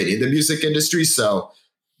happen in the music industry. So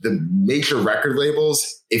the major record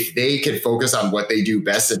labels, if they can focus on what they do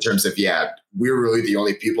best in terms of, we're really the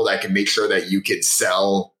only people that can make sure that you can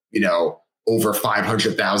sell, over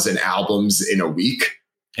 500,000 albums in a week.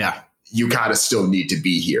 Yeah. You kind of still need to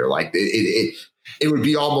be here. Like it would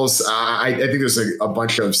be almost, I think there's a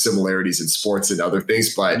bunch of similarities in sports and other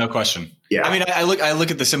things, but no question. Yeah. I mean, I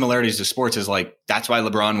look at the similarities to sports as like, that's why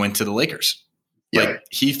LeBron went to the Lakers. Like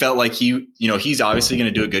he felt like he's obviously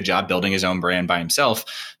going to do a good job building his own brand by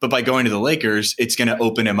himself, but by going to the Lakers, it's going to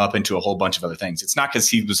open him up into a whole bunch of other things. It's not because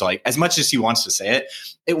he was like, as much as he wants to say it,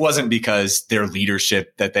 it wasn't because their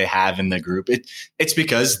leadership that they have in the group. It's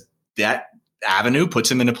because that avenue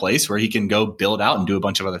puts him in a place where he can go build out and do a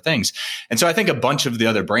bunch of other things. And so I think a bunch of the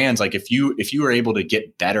other brands, like if you were able to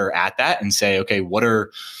get better at that and say, okay, what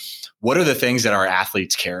are the things that our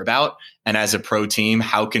athletes care about? And as a pro team,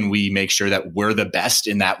 how can we make sure that we're the best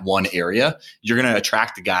in that one area? You're going to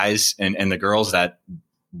attract the guys and the girls that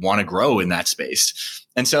want to grow in that space.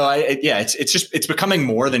 And so it's becoming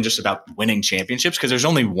more than just about winning championships, because there's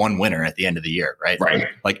only one winner at the end of the year, right? Right.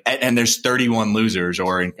 Like, and there's 31 losers,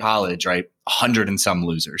 or in college, right, 100 and some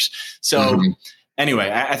losers. So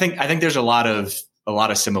anyway, I think there's a lot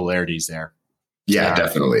of similarities there. Yeah,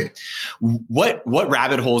 definitely. What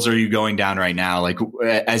rabbit holes are you going down right now? Like,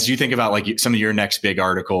 as you think about like some of your next big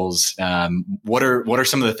articles, what are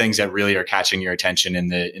some of the things that really are catching your attention in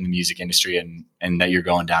the music industry and that you're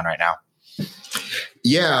going down right now?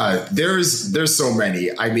 Yeah, there's so many.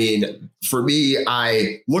 I mean, for me,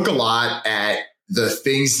 I look a lot at the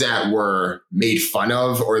things that were made fun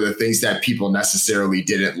of, or the things that people necessarily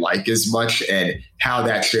didn't like as much, and how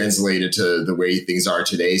that translated to the way things are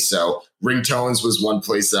today. So ringtones was one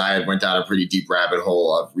place that I went down a pretty deep rabbit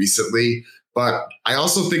hole of recently. But I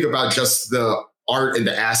also think about just the art and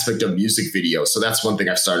the aspect of music videos. So that's one thing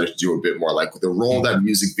I've started to do a bit more, like the role that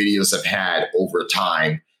music videos have had over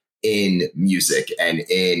time in music and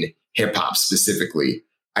in hip hop specifically.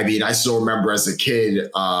 I mean, I still remember as a kid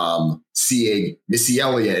seeing Missy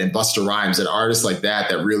Elliott and Busta Rhymes and artists like that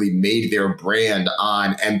really made their brand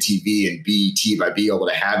on MTV and BET by being able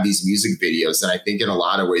to have these music videos. And I think in a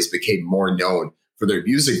lot of ways became more known for their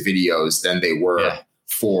music videos than they were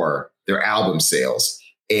for their album sales.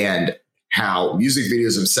 And how music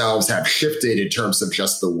videos themselves have shifted in terms of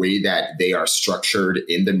just the way that they are structured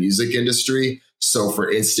in the music industry. So for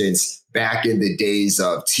instance, back in the days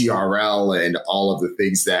of TRL and all of the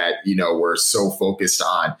things that, were so focused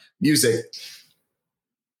on music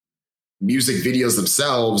videos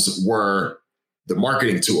themselves were the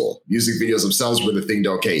marketing tool. Music videos themselves were the thing to,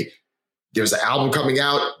 okay, there's an album coming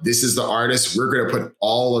out. This is the artist. We're going to put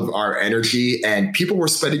all of our energy, and people were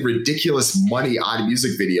spending ridiculous money on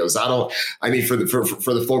music videos. For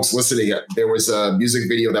the folks listening, there was a music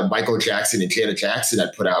video that Michael Jackson and Janet Jackson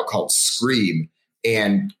had put out called Scream.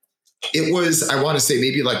 And it was, I want to say,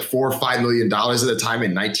 maybe like $4 or $5 million at the time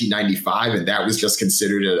in 1995. And that was just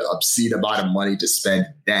considered an obscene amount of money to spend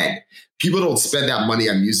then. People don't spend that money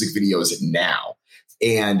on music videos now.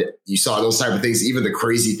 And you saw those type of things, even the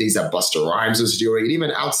crazy things that Busta Rhymes was doing, and even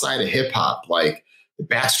outside of hip hop, like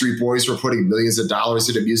The Backstreet Boys were putting millions of dollars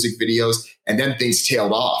into music videos, and then things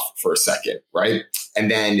tailed off for a second, right? And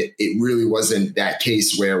then it really wasn't that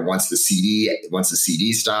case where once the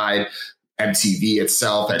CDs died, MTV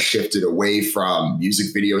itself had shifted away from music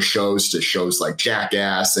video shows to shows like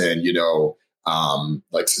Jackass and,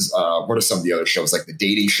 what are some of the other shows, like the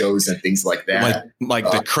dating shows and things like that? Like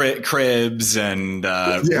the Cribs and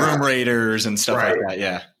Room Raiders and stuff like that.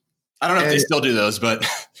 Yeah. I don't know if they still do those, but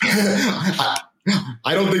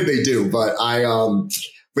I don't think they do. But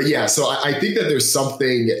so I think that there's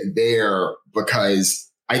something there,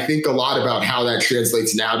 because I think a lot about how that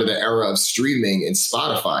translates now to the era of streaming and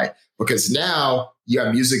Spotify, because now you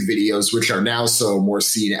have music videos, which are now so more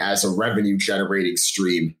seen as a revenue generating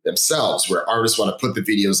stream themselves, where artists want to put the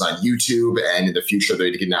videos on YouTube, and in the future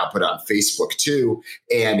they can now put it on Facebook too.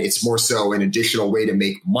 And it's more so an additional way to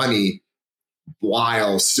make money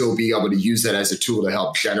while still being able to use that as a tool to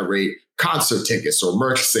help generate concert tickets or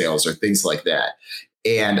merch sales or things like that.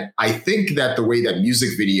 And I think that the way that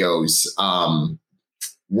music videos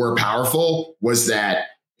were powerful was that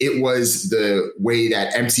it was the way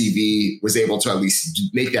that MTV was able to at least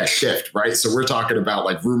make that shift, right? So we're talking about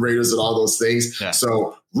like Room Raiders and all those things. Yeah.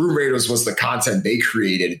 So Room Raiders was the content they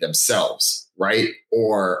created themselves, right?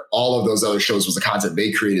 Or all of those other shows was the content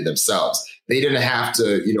they created themselves. They didn't have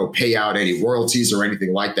to, pay out any royalties or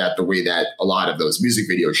anything like that the way that a lot of those music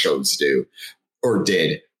video shows do or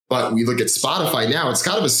did. But we look at Spotify now, it's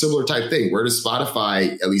kind of a similar type thing. Where does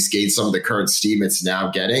Spotify at least gain some of the current steam it's now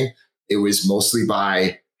getting? It was mostly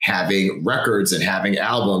by having records and having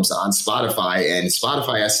albums on Spotify, and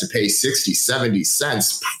Spotify has to pay 60, 70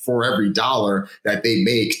 cents for every dollar that they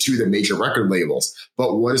make to the major record labels.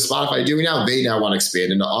 But what is Spotify doing now? They now want to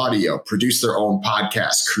expand into audio, produce their own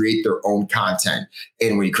podcasts, create their own content.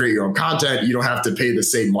 And when you create your own content, you don't have to pay the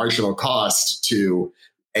same marginal cost to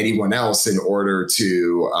anyone else in order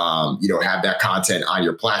to, have that content on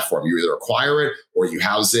your platform. You either acquire it or you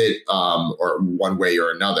house it, or one way or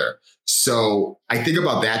another. So I think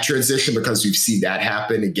about that transition because we've seen that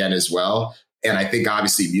happen again as well. And I think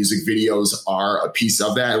obviously music videos are a piece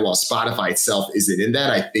of that. And while Spotify itself isn't in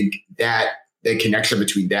that, I think that the connection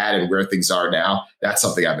between that and where things are now, that's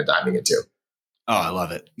something I've been diving into. Oh, I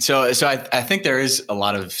love it. So I think there is a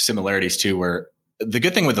lot of similarities too, where the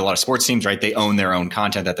good thing with a lot of sports teams, right? They own their own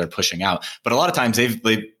content that they're pushing out, but a lot of times they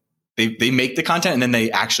make the content and then they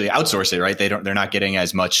actually outsource it, right? They're not getting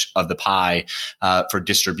as much of the pie for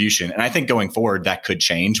distribution. And I think going forward, that could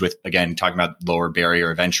change with, again, talking about lower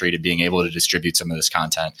barrier of entry to being able to distribute some of this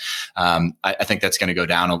content. I think that's going to go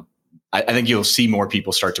down. I think you'll see more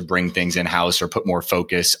people start to bring things in-house or put more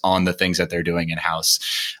focus on the things that they're doing in-house.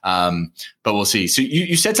 But we'll see. So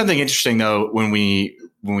you said something interesting though,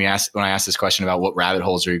 when I asked this question about what rabbit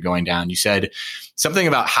holes are you going down, you said something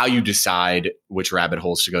about how you decide which rabbit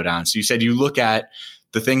holes to go down. So you said you look at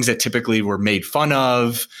the things that typically were made fun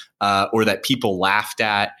of, or that people laughed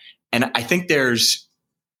at. And I think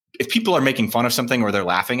if people are making fun of something or they're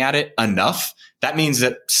laughing at it enough, that means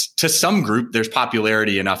that to some group, there's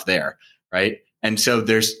popularity enough there, right? And so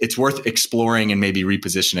it's worth exploring and maybe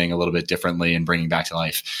repositioning a little bit differently and bringing back to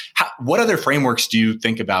life. What other frameworks do you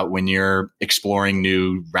think about when you're exploring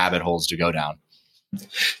new rabbit holes to go down?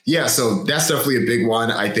 Yeah, so that's definitely a big one.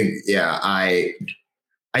 I think,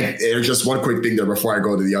 there's just one quick thing there before I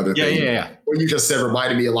go to the other thing. Yeah. What you just said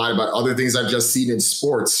reminded me a lot about other things I've just seen in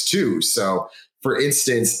sports too. So for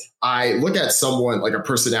instance, I look at someone like a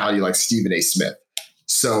personality like Stephen A. Smith.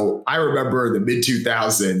 So I remember the mid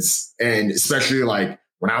 2000s, and especially like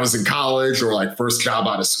when I was in college or like first job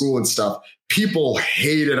out of school and stuff, people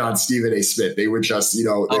hated on Stephen A. Smith. They would just, they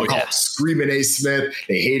call him Screaming A. Smith.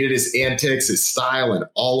 They hated his antics, his style, and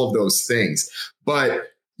all of those things. But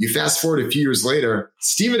you fast forward a few years later,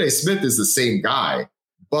 Stephen A. Smith is the same guy,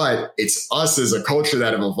 but it's us as a culture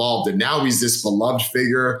that have evolved. And now he's this beloved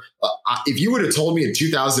figure. If you would have told me in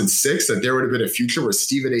 2006 that there would have been a future where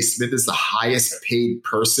Stephen A. Smith is the highest paid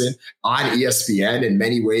person on ESPN, in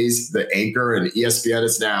many ways, the anchor, and ESPN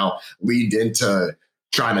is now leaned into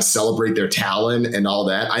trying to celebrate their talent and all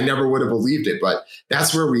that, I never would have believed it, but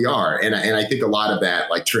that's where we are. And I think a lot of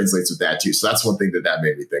that like translates with that too. So that's one thing that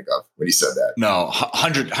made me think of when he said that. No,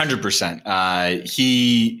 100%.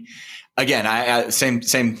 He, again, I same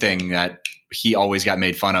thing, that he always got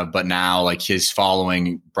made fun of, but now like his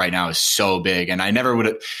following right now is so big. And I never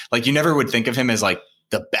would you never would think of him as like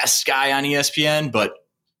the best guy on ESPN, but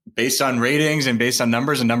based on ratings and based on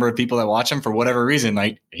numbers and number of people that watch him, for whatever reason,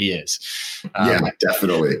 like he is. Yeah,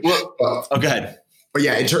 definitely. Well, go ahead. But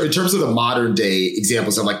yeah, in terms of the modern day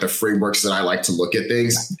examples of like the frameworks that I like to look at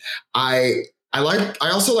things, I I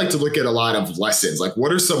also like to look at a lot of lessons. Like,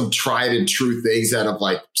 what are some tried and true things that have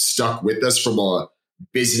like stuck with us from a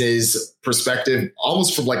business perspective,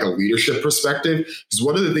 almost from like a leadership perspective? Because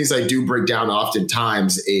one of the things I do break down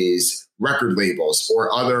oftentimes is record labels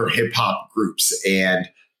or other hip hop groups, and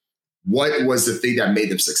what was the thing that made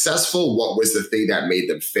them successful? What was the thing that made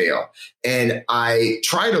them fail? And I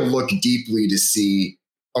try to look deeply to see,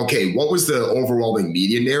 okay, what was the overwhelming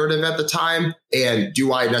media narrative at the time? And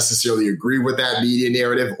do I necessarily agree with that media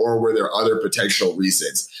narrative, or were there other potential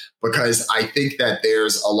reasons? Because I think that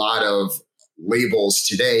there's a lot of labels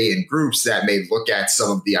today and groups that may look at some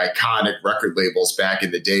of the iconic record labels back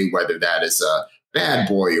in the day, whether that is a Bad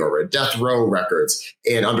Boy or a Death Row Records,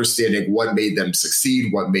 and understanding what made them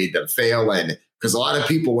succeed, what made them fail. And because a lot of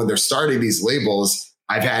people, when they're starting these labels,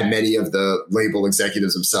 I've had many of the label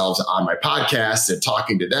executives themselves on my podcast, and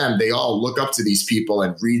talking to them, they all look up to these people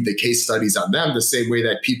and read the case studies on them the same way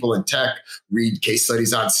that people in tech read case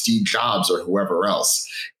studies on Steve Jobs or whoever else.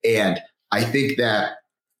 And I think that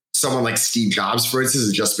someone like Steve Jobs, for instance,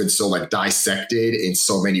 has just been so like dissected in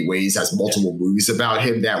so many ways, has multiple movies about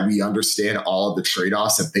him, that we understand all of the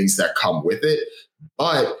trade-offs and things that come with it.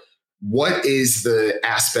 But what is the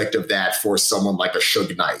aspect of that for someone like a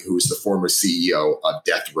Suge Knight, who is the former CEO of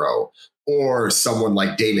Death Row, or someone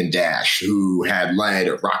like Damon Dash, who had led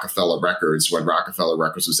Rockefeller Records when Rockefeller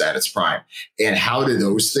Records was at its prime? And how do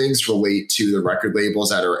those things relate to the record labels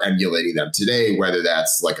that are emulating them today, whether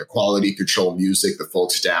that's like a Quality Control Music, the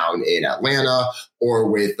folks down in Atlanta, or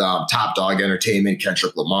with Top Dog Entertainment,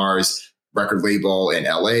 Kendrick Lamar's record label in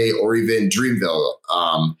LA, or even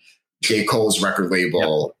Dreamville, J. Cole's record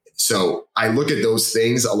label. Yep. So I look at those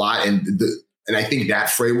things a lot, and I think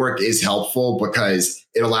that framework is helpful because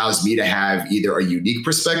it allows me to have either a unique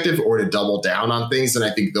perspective or to double down on things. And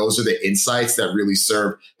I think those are the insights that really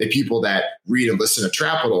serve the people that read and listen to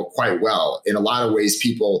Trapital quite well. In a lot of ways,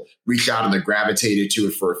 people reach out and they're gravitated to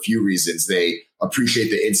it for a few reasons. They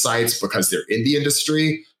appreciate the insights because they're in the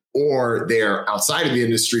industry, or they're outside of the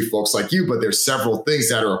industry, folks like you, but there's several things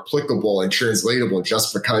that are applicable and translatable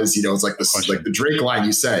just because, you know, it's like this, like the Drake line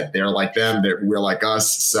you said, they're like them, we're like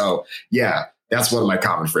us. So yeah, that's one of my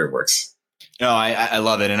common frameworks. No, I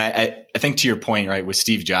love it. And I think to your point, right, with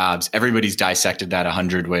Steve Jobs, everybody's dissected that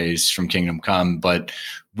 100 ways from Kingdom Come, but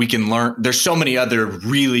we can learn. There's so many other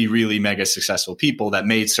really, really mega successful people that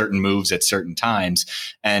made certain moves at certain times.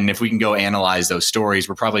 And if we can go analyze those stories,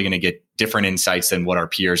 we're probably going to get different insights than what our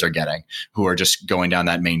peers are getting, who are just going down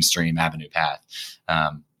that mainstream avenue path.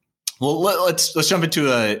 Well, let's jump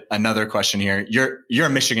into another question here. You're a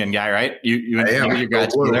Michigan guy, right? You and your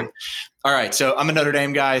guys together. All right, so I'm a Notre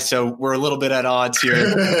Dame guy, so we're a little bit at odds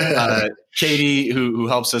here. Katie, who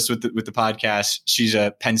helps us with the podcast, she's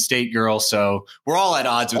a Penn State girl, so we're all at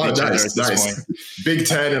odds with each other at this point. Big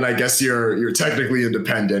Ten, and I guess you're technically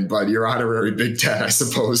independent, but you're honorary Big Ten, I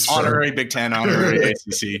suppose. Honorary Big Ten, honorary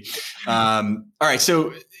ACC. All right,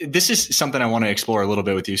 so this is something I want to explore a little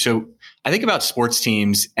bit with you. So I think about sports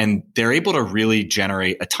teams, and they're able to really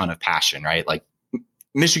generate a ton of passion, right? Like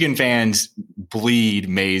Michigan fans bleed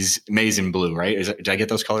maize and blue, right? Did I get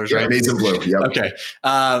those colors right? Maize and blue. Yep. Okay.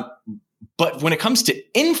 But when it comes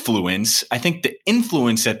to influence, I think the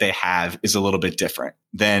influence that they have is a little bit different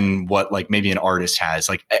than what like maybe an artist has.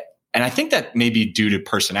 Like, and I think that may be due to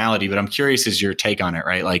personality, but I'm curious as your take on it,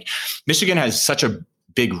 right? Like Michigan has such a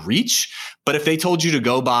big reach, but if they told you to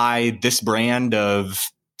go buy this brand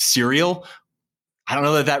of cereal, I don't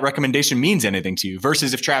know that recommendation means anything to you,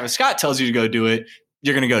 versus if Travis Scott tells you to go do it,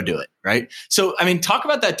 you're going to go do it, right? So, I mean, talk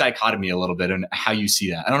about that dichotomy a little bit and how you see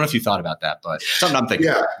that. I don't know if you thought about that, but something I'm thinking.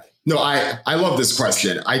 Yeah, no, I love this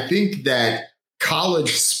question. I think that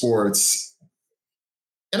college sports,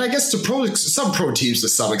 and I guess some pro teams to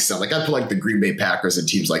some extent, like I put like the Green Bay Packers and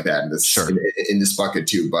teams like that in this, in this bucket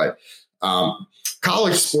too, but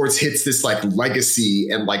college sports hits this like legacy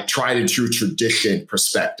and like tried and true tradition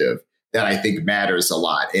perspective that I think matters a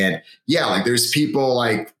lot. And yeah, like there's people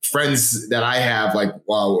like friends that I have, like,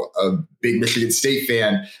 well, a big Michigan State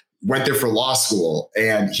fan went there for law school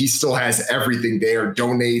and he still has everything there,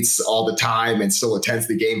 donates all the time and still attends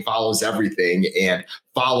the game, follows everything and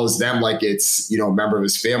follows them like it's, you know, a member of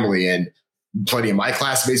his family. And plenty of my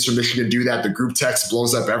classmates from Michigan do that. The group text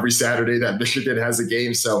blows up every Saturday that Michigan has a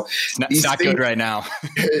game. So it's not good right now.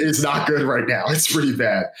 It's not good right now. It's pretty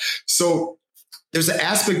bad. So there's an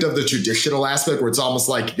aspect of the traditional aspect where it's almost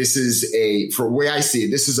like this is for the way I see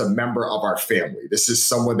it, this is a member of our family. This is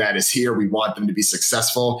someone that is here. We want them to be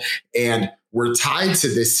successful. And we're tied to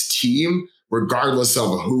this team regardless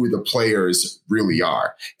of who the players really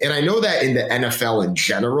are. And I know that in the NFL in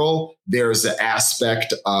general, there's an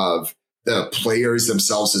aspect of the players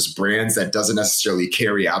themselves as brands that doesn't necessarily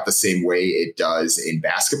carry out the same way it does in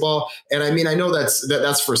basketball. And I mean, I know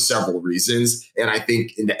that's for several reasons. And I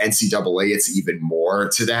think in the NCAA, it's even more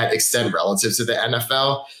to that extent relative to the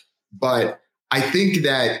NFL. But I think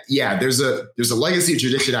that, yeah, there's a legacy and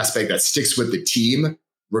tradition aspect that sticks with the team,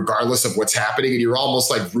 regardless of what's happening. And you're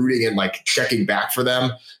almost like rooting and like checking back for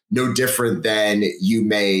them. No different than you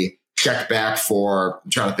may check back for,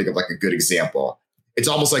 I'm trying to think of like a good example. It's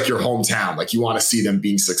almost like your hometown. Like you want to see them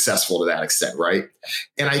being successful to that extent, right?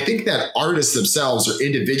 And I think that artists themselves or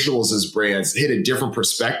individuals as brands hit a different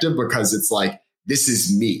perspective because it's like, this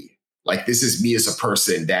is me. Like this is me as a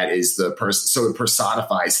person that is the person. So it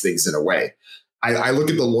personifies things in a way. I look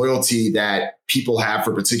at the loyalty that people have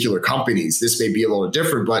for particular companies. This may be a little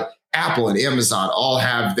different, but Apple and Amazon all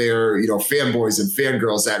have their, fanboys and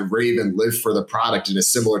fangirls that rave and live for the product in a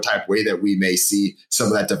similar type way that we may see some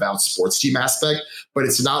of that devout sports team aspect. But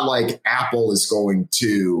it's not like Apple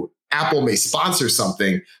may sponsor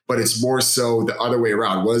something, but it's more so the other way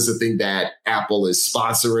around. What is the thing that Apple is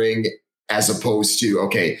sponsoring as opposed to,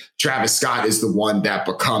 okay, Travis Scott is the one that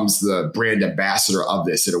becomes the brand ambassador of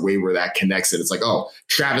this in a way where that connects it. It's like, oh,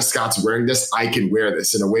 Travis Scott's wearing this, I can wear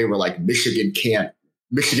this in a way where like Michigan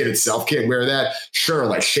itself can't wear that. Sure,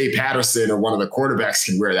 like Shea Patterson or one of the quarterbacks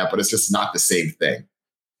can wear that, but it's just not the same thing.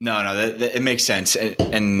 No, it makes sense.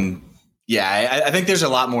 And yeah, I think there's a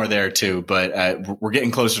lot more there too, but we're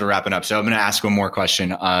getting closer to wrapping up. So I'm going to ask one more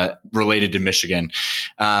question related to Michigan.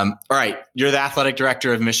 All right. You're the athletic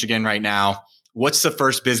director of Michigan right now. What's the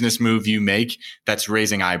first business move you make that's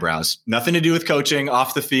raising eyebrows? Nothing to do with coaching,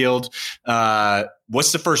 off the field.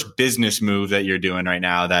 What's the first business move that you're doing right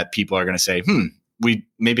now that people are going to say, we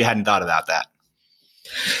maybe hadn't thought about that?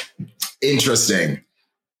 Interesting.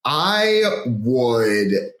 I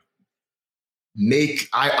would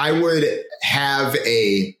have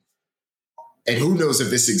and who knows if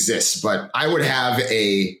this exists, but I would have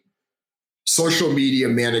a social media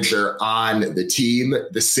manager on the team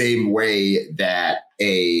the same way that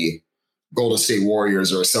a Golden State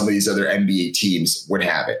Warriors or some of these other NBA teams would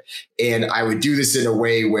have it. And I would do this in a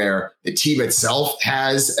way where the team itself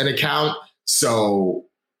has an account. So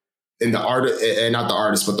and not the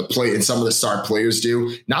artists, but the play and some of the star players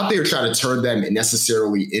do. Not that you're trying to turn them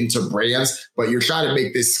necessarily into brands, but you're trying to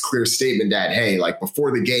make this clear statement that, hey, like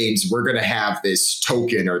before the games, we're going to have this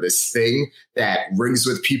token or this thing that rings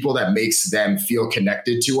with people that makes them feel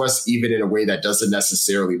connected to us, even in a way that doesn't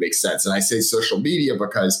necessarily make sense. And I say social media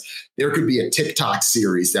because there could be a TikTok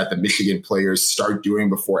series that the Michigan players start doing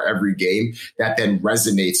before every game that then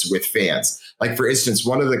resonates with fans. Like, for instance,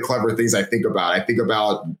 one of the clever things I think about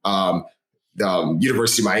the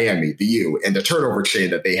University of Miami, the U, and the turnover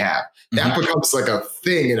chain that they have. That becomes like a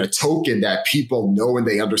thing and a token that people know and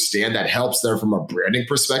they understand that helps them from a branding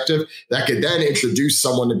perspective that could then introduce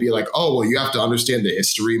someone to be like, oh, well, you have to understand the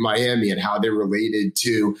history of Miami and how they're related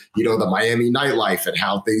to, the Miami nightlife and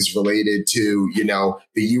how things related to,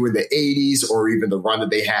 the U in the 80s or even the run that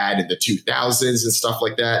they had in the 2000s and stuff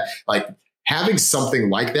like that. Like, having something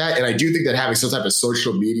like that, and I do think that having some type of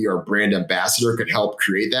social media or brand ambassador could help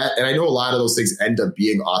create that. And I know a lot of those things end up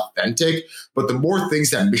being authentic, but the more things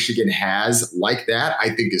that Michigan has like that, I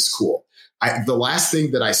think is cool. The last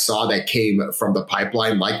thing that I saw that came from the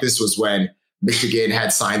pipeline like this was when Michigan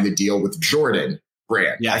had signed the deal with Jordan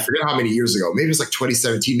brand. Yeah. I forget how many years ago. Maybe it was like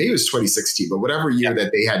 2017, maybe it was 2016, but whatever year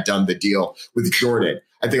that they had done the deal with Jordan,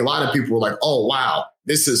 I think a lot of people were like, oh, wow,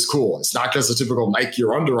 this is cool. It's not just a typical Nike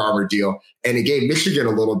or Under Armour deal. And it gave Michigan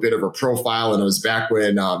a little bit of a profile. And it was back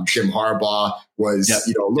when Jim Harbaugh was, a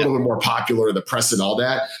little bit more popular in the press and all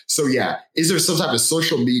that. So, yeah, is there some type of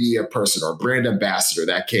social media person or brand ambassador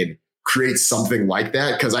that can create something like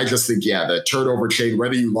that? Because I just think, the turnover chain,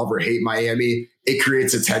 whether you love or hate Miami, it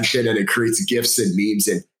creates attention and it creates GIFs and memes.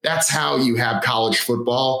 And that's how you have college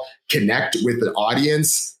football connect with an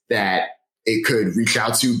audience that it could reach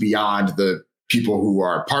out to beyond the people who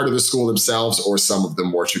are part of the school themselves or some of the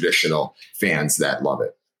more traditional fans that love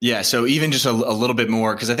it. Yeah. So even just a little bit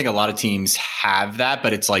more, because I think a lot of teams have that,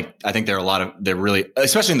 but it's like, I think they're really,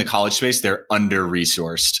 especially in the college space, they're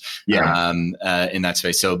under-resourced in that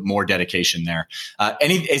space. So more dedication there.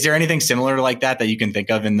 Is there anything similar like that you can think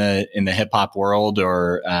of in the hip hop world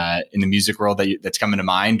or in the music world that's coming to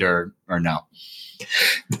mind or no?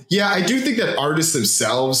 Yeah, I do think that artists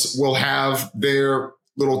themselves will have their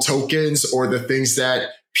little tokens or the things that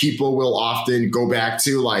people will often go back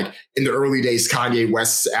to. Like in the early days, Kanye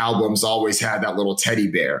West's albums always had that little teddy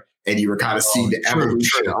bear. And you were kind of seeing the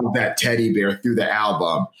evolution of that teddy bear through the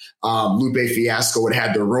album. Lupe Fiasco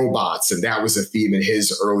had the robots, and that was a theme in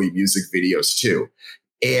his early music videos too.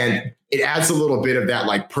 And it adds a little bit of that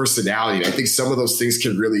like personality. And I think some of those things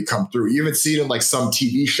can really come through. You even see it in like some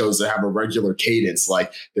TV shows that have a regular cadence.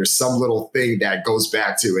 Like there's some little thing that goes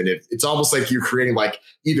back to, and it's almost like you're creating like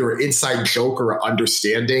either an inside joke or an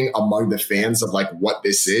understanding among the fans of like what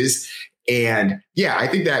this is. And yeah, I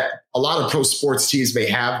think that a lot of pro sports teams may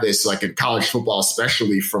have this, like in college football,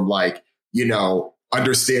 especially from like,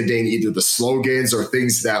 understanding either the slogans or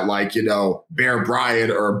things that like, Bear Bryant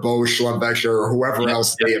or Bo Schlembecher or whoever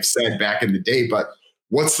else they have said back in the day. But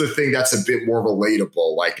what's the thing that's a bit more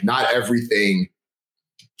relatable? Like not everything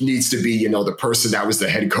needs to be, the person that was the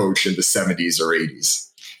head coach in the 70s or 80s.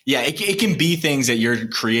 Yeah, it can be things that your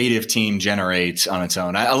creative team generates on its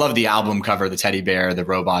own. I love the album cover, the teddy bear, the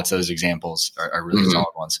robots. Those examples are really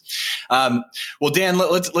solid ones. Well, Dan,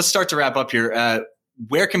 let's start to wrap up here.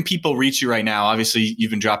 Where can people reach you right now? Obviously, you've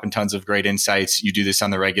been dropping tons of great insights. You do this on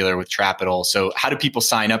the regular with Trapital. So how do people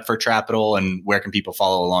sign up for Trapital, and where can people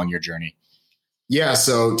follow along your journey? Yeah,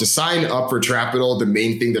 so to sign up for Trapital, the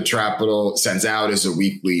main thing that Trapital sends out is a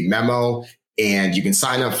weekly memo. And you can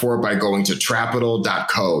sign up for it by going to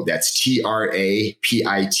trapital.co. That's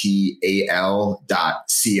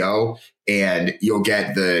trapital.co. And you'll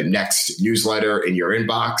get the next newsletter in your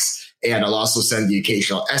inbox. And I'll also send the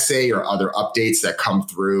occasional essay or other updates that come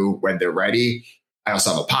through when they're ready. I also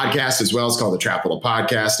have a podcast as well. It's called the Trapital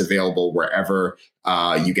Podcast, available wherever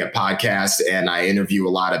you get podcasts. And I interview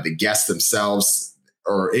a lot of the guests themselves,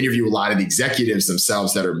 or interview a lot of the executives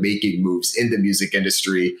themselves that are making moves in the music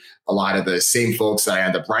industry. A lot of the same folks that I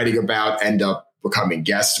end up writing about end up becoming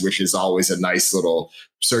guests, which is always a nice little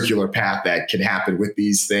circular path that can happen with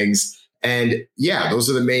these things. And yeah, those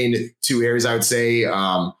are the main two areas I would say.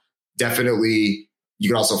 Definitely, you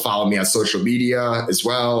can also follow me on social media as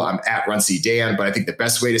well. I'm at Runcie Dan, but I think the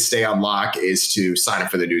best way to stay on lock is to sign up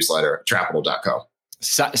for the newsletter, trapital.co.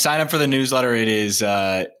 Sign up for the newsletter. It is,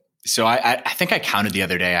 so I think I counted the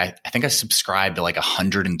other day. I think I subscribed to like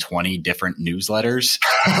 120 different newsletters,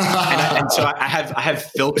 and so I have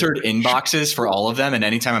filtered inboxes for all of them. And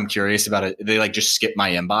anytime I'm curious about it, they like just skip my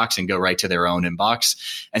inbox and go right to their own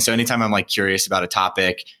inbox. And so anytime I'm like curious about a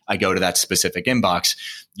topic, I go to that specific inbox.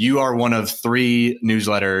 You are one of three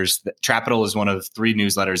newsletters. Trapital is one of three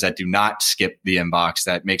newsletters that do not skip the inbox,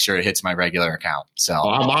 that make sure it hits my regular account. So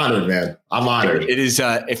I'm honored, man. I'm honored. It is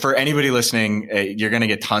for anybody listening, you're going to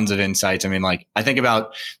get tons of insights. I mean, like I think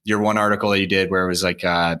about your one article that you did where it was like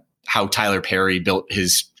how Tyler Perry built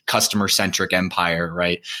his customer centric empire,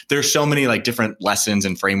 right? There's so many like different lessons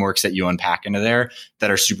and frameworks that you unpack into there that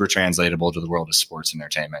are super translatable to the world of sports and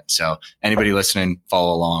entertainment. So anybody listening,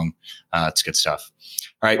 follow along. It's good stuff.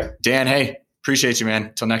 All right, Dan, hey, appreciate you, man.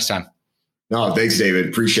 Until next time. No, thanks, David.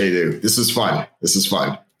 Appreciate it. This is fun.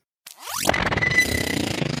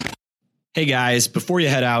 Hey guys, before you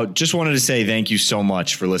head out, just wanted to say thank you so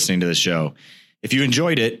much for listening to the show. If you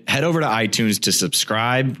enjoyed it, head over to iTunes to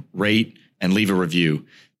subscribe, rate, and leave a review.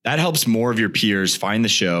 That helps more of your peers find the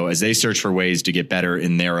show as they search for ways to get better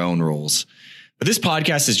in their own roles. But this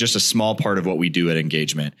podcast is just a small part of what we do at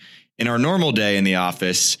Engagement. In our normal day in the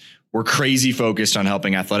office, we're crazy focused on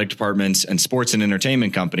helping athletic departments and sports and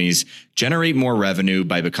entertainment companies generate more revenue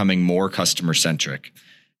by becoming more customer centric.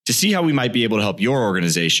 To see how we might be able to help your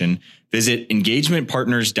organization, visit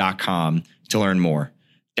engagementpartners.com to learn more.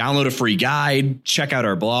 Download a free guide, check out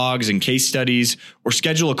our blogs and case studies, or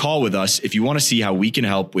schedule a call with us if you want to see how we can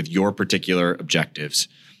help with your particular objectives.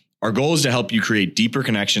 Our goal is to help you create deeper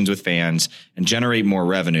connections with fans and generate more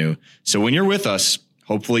revenue. So when you're with us,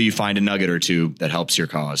 hopefully you find a nugget or two that helps your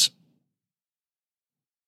cause.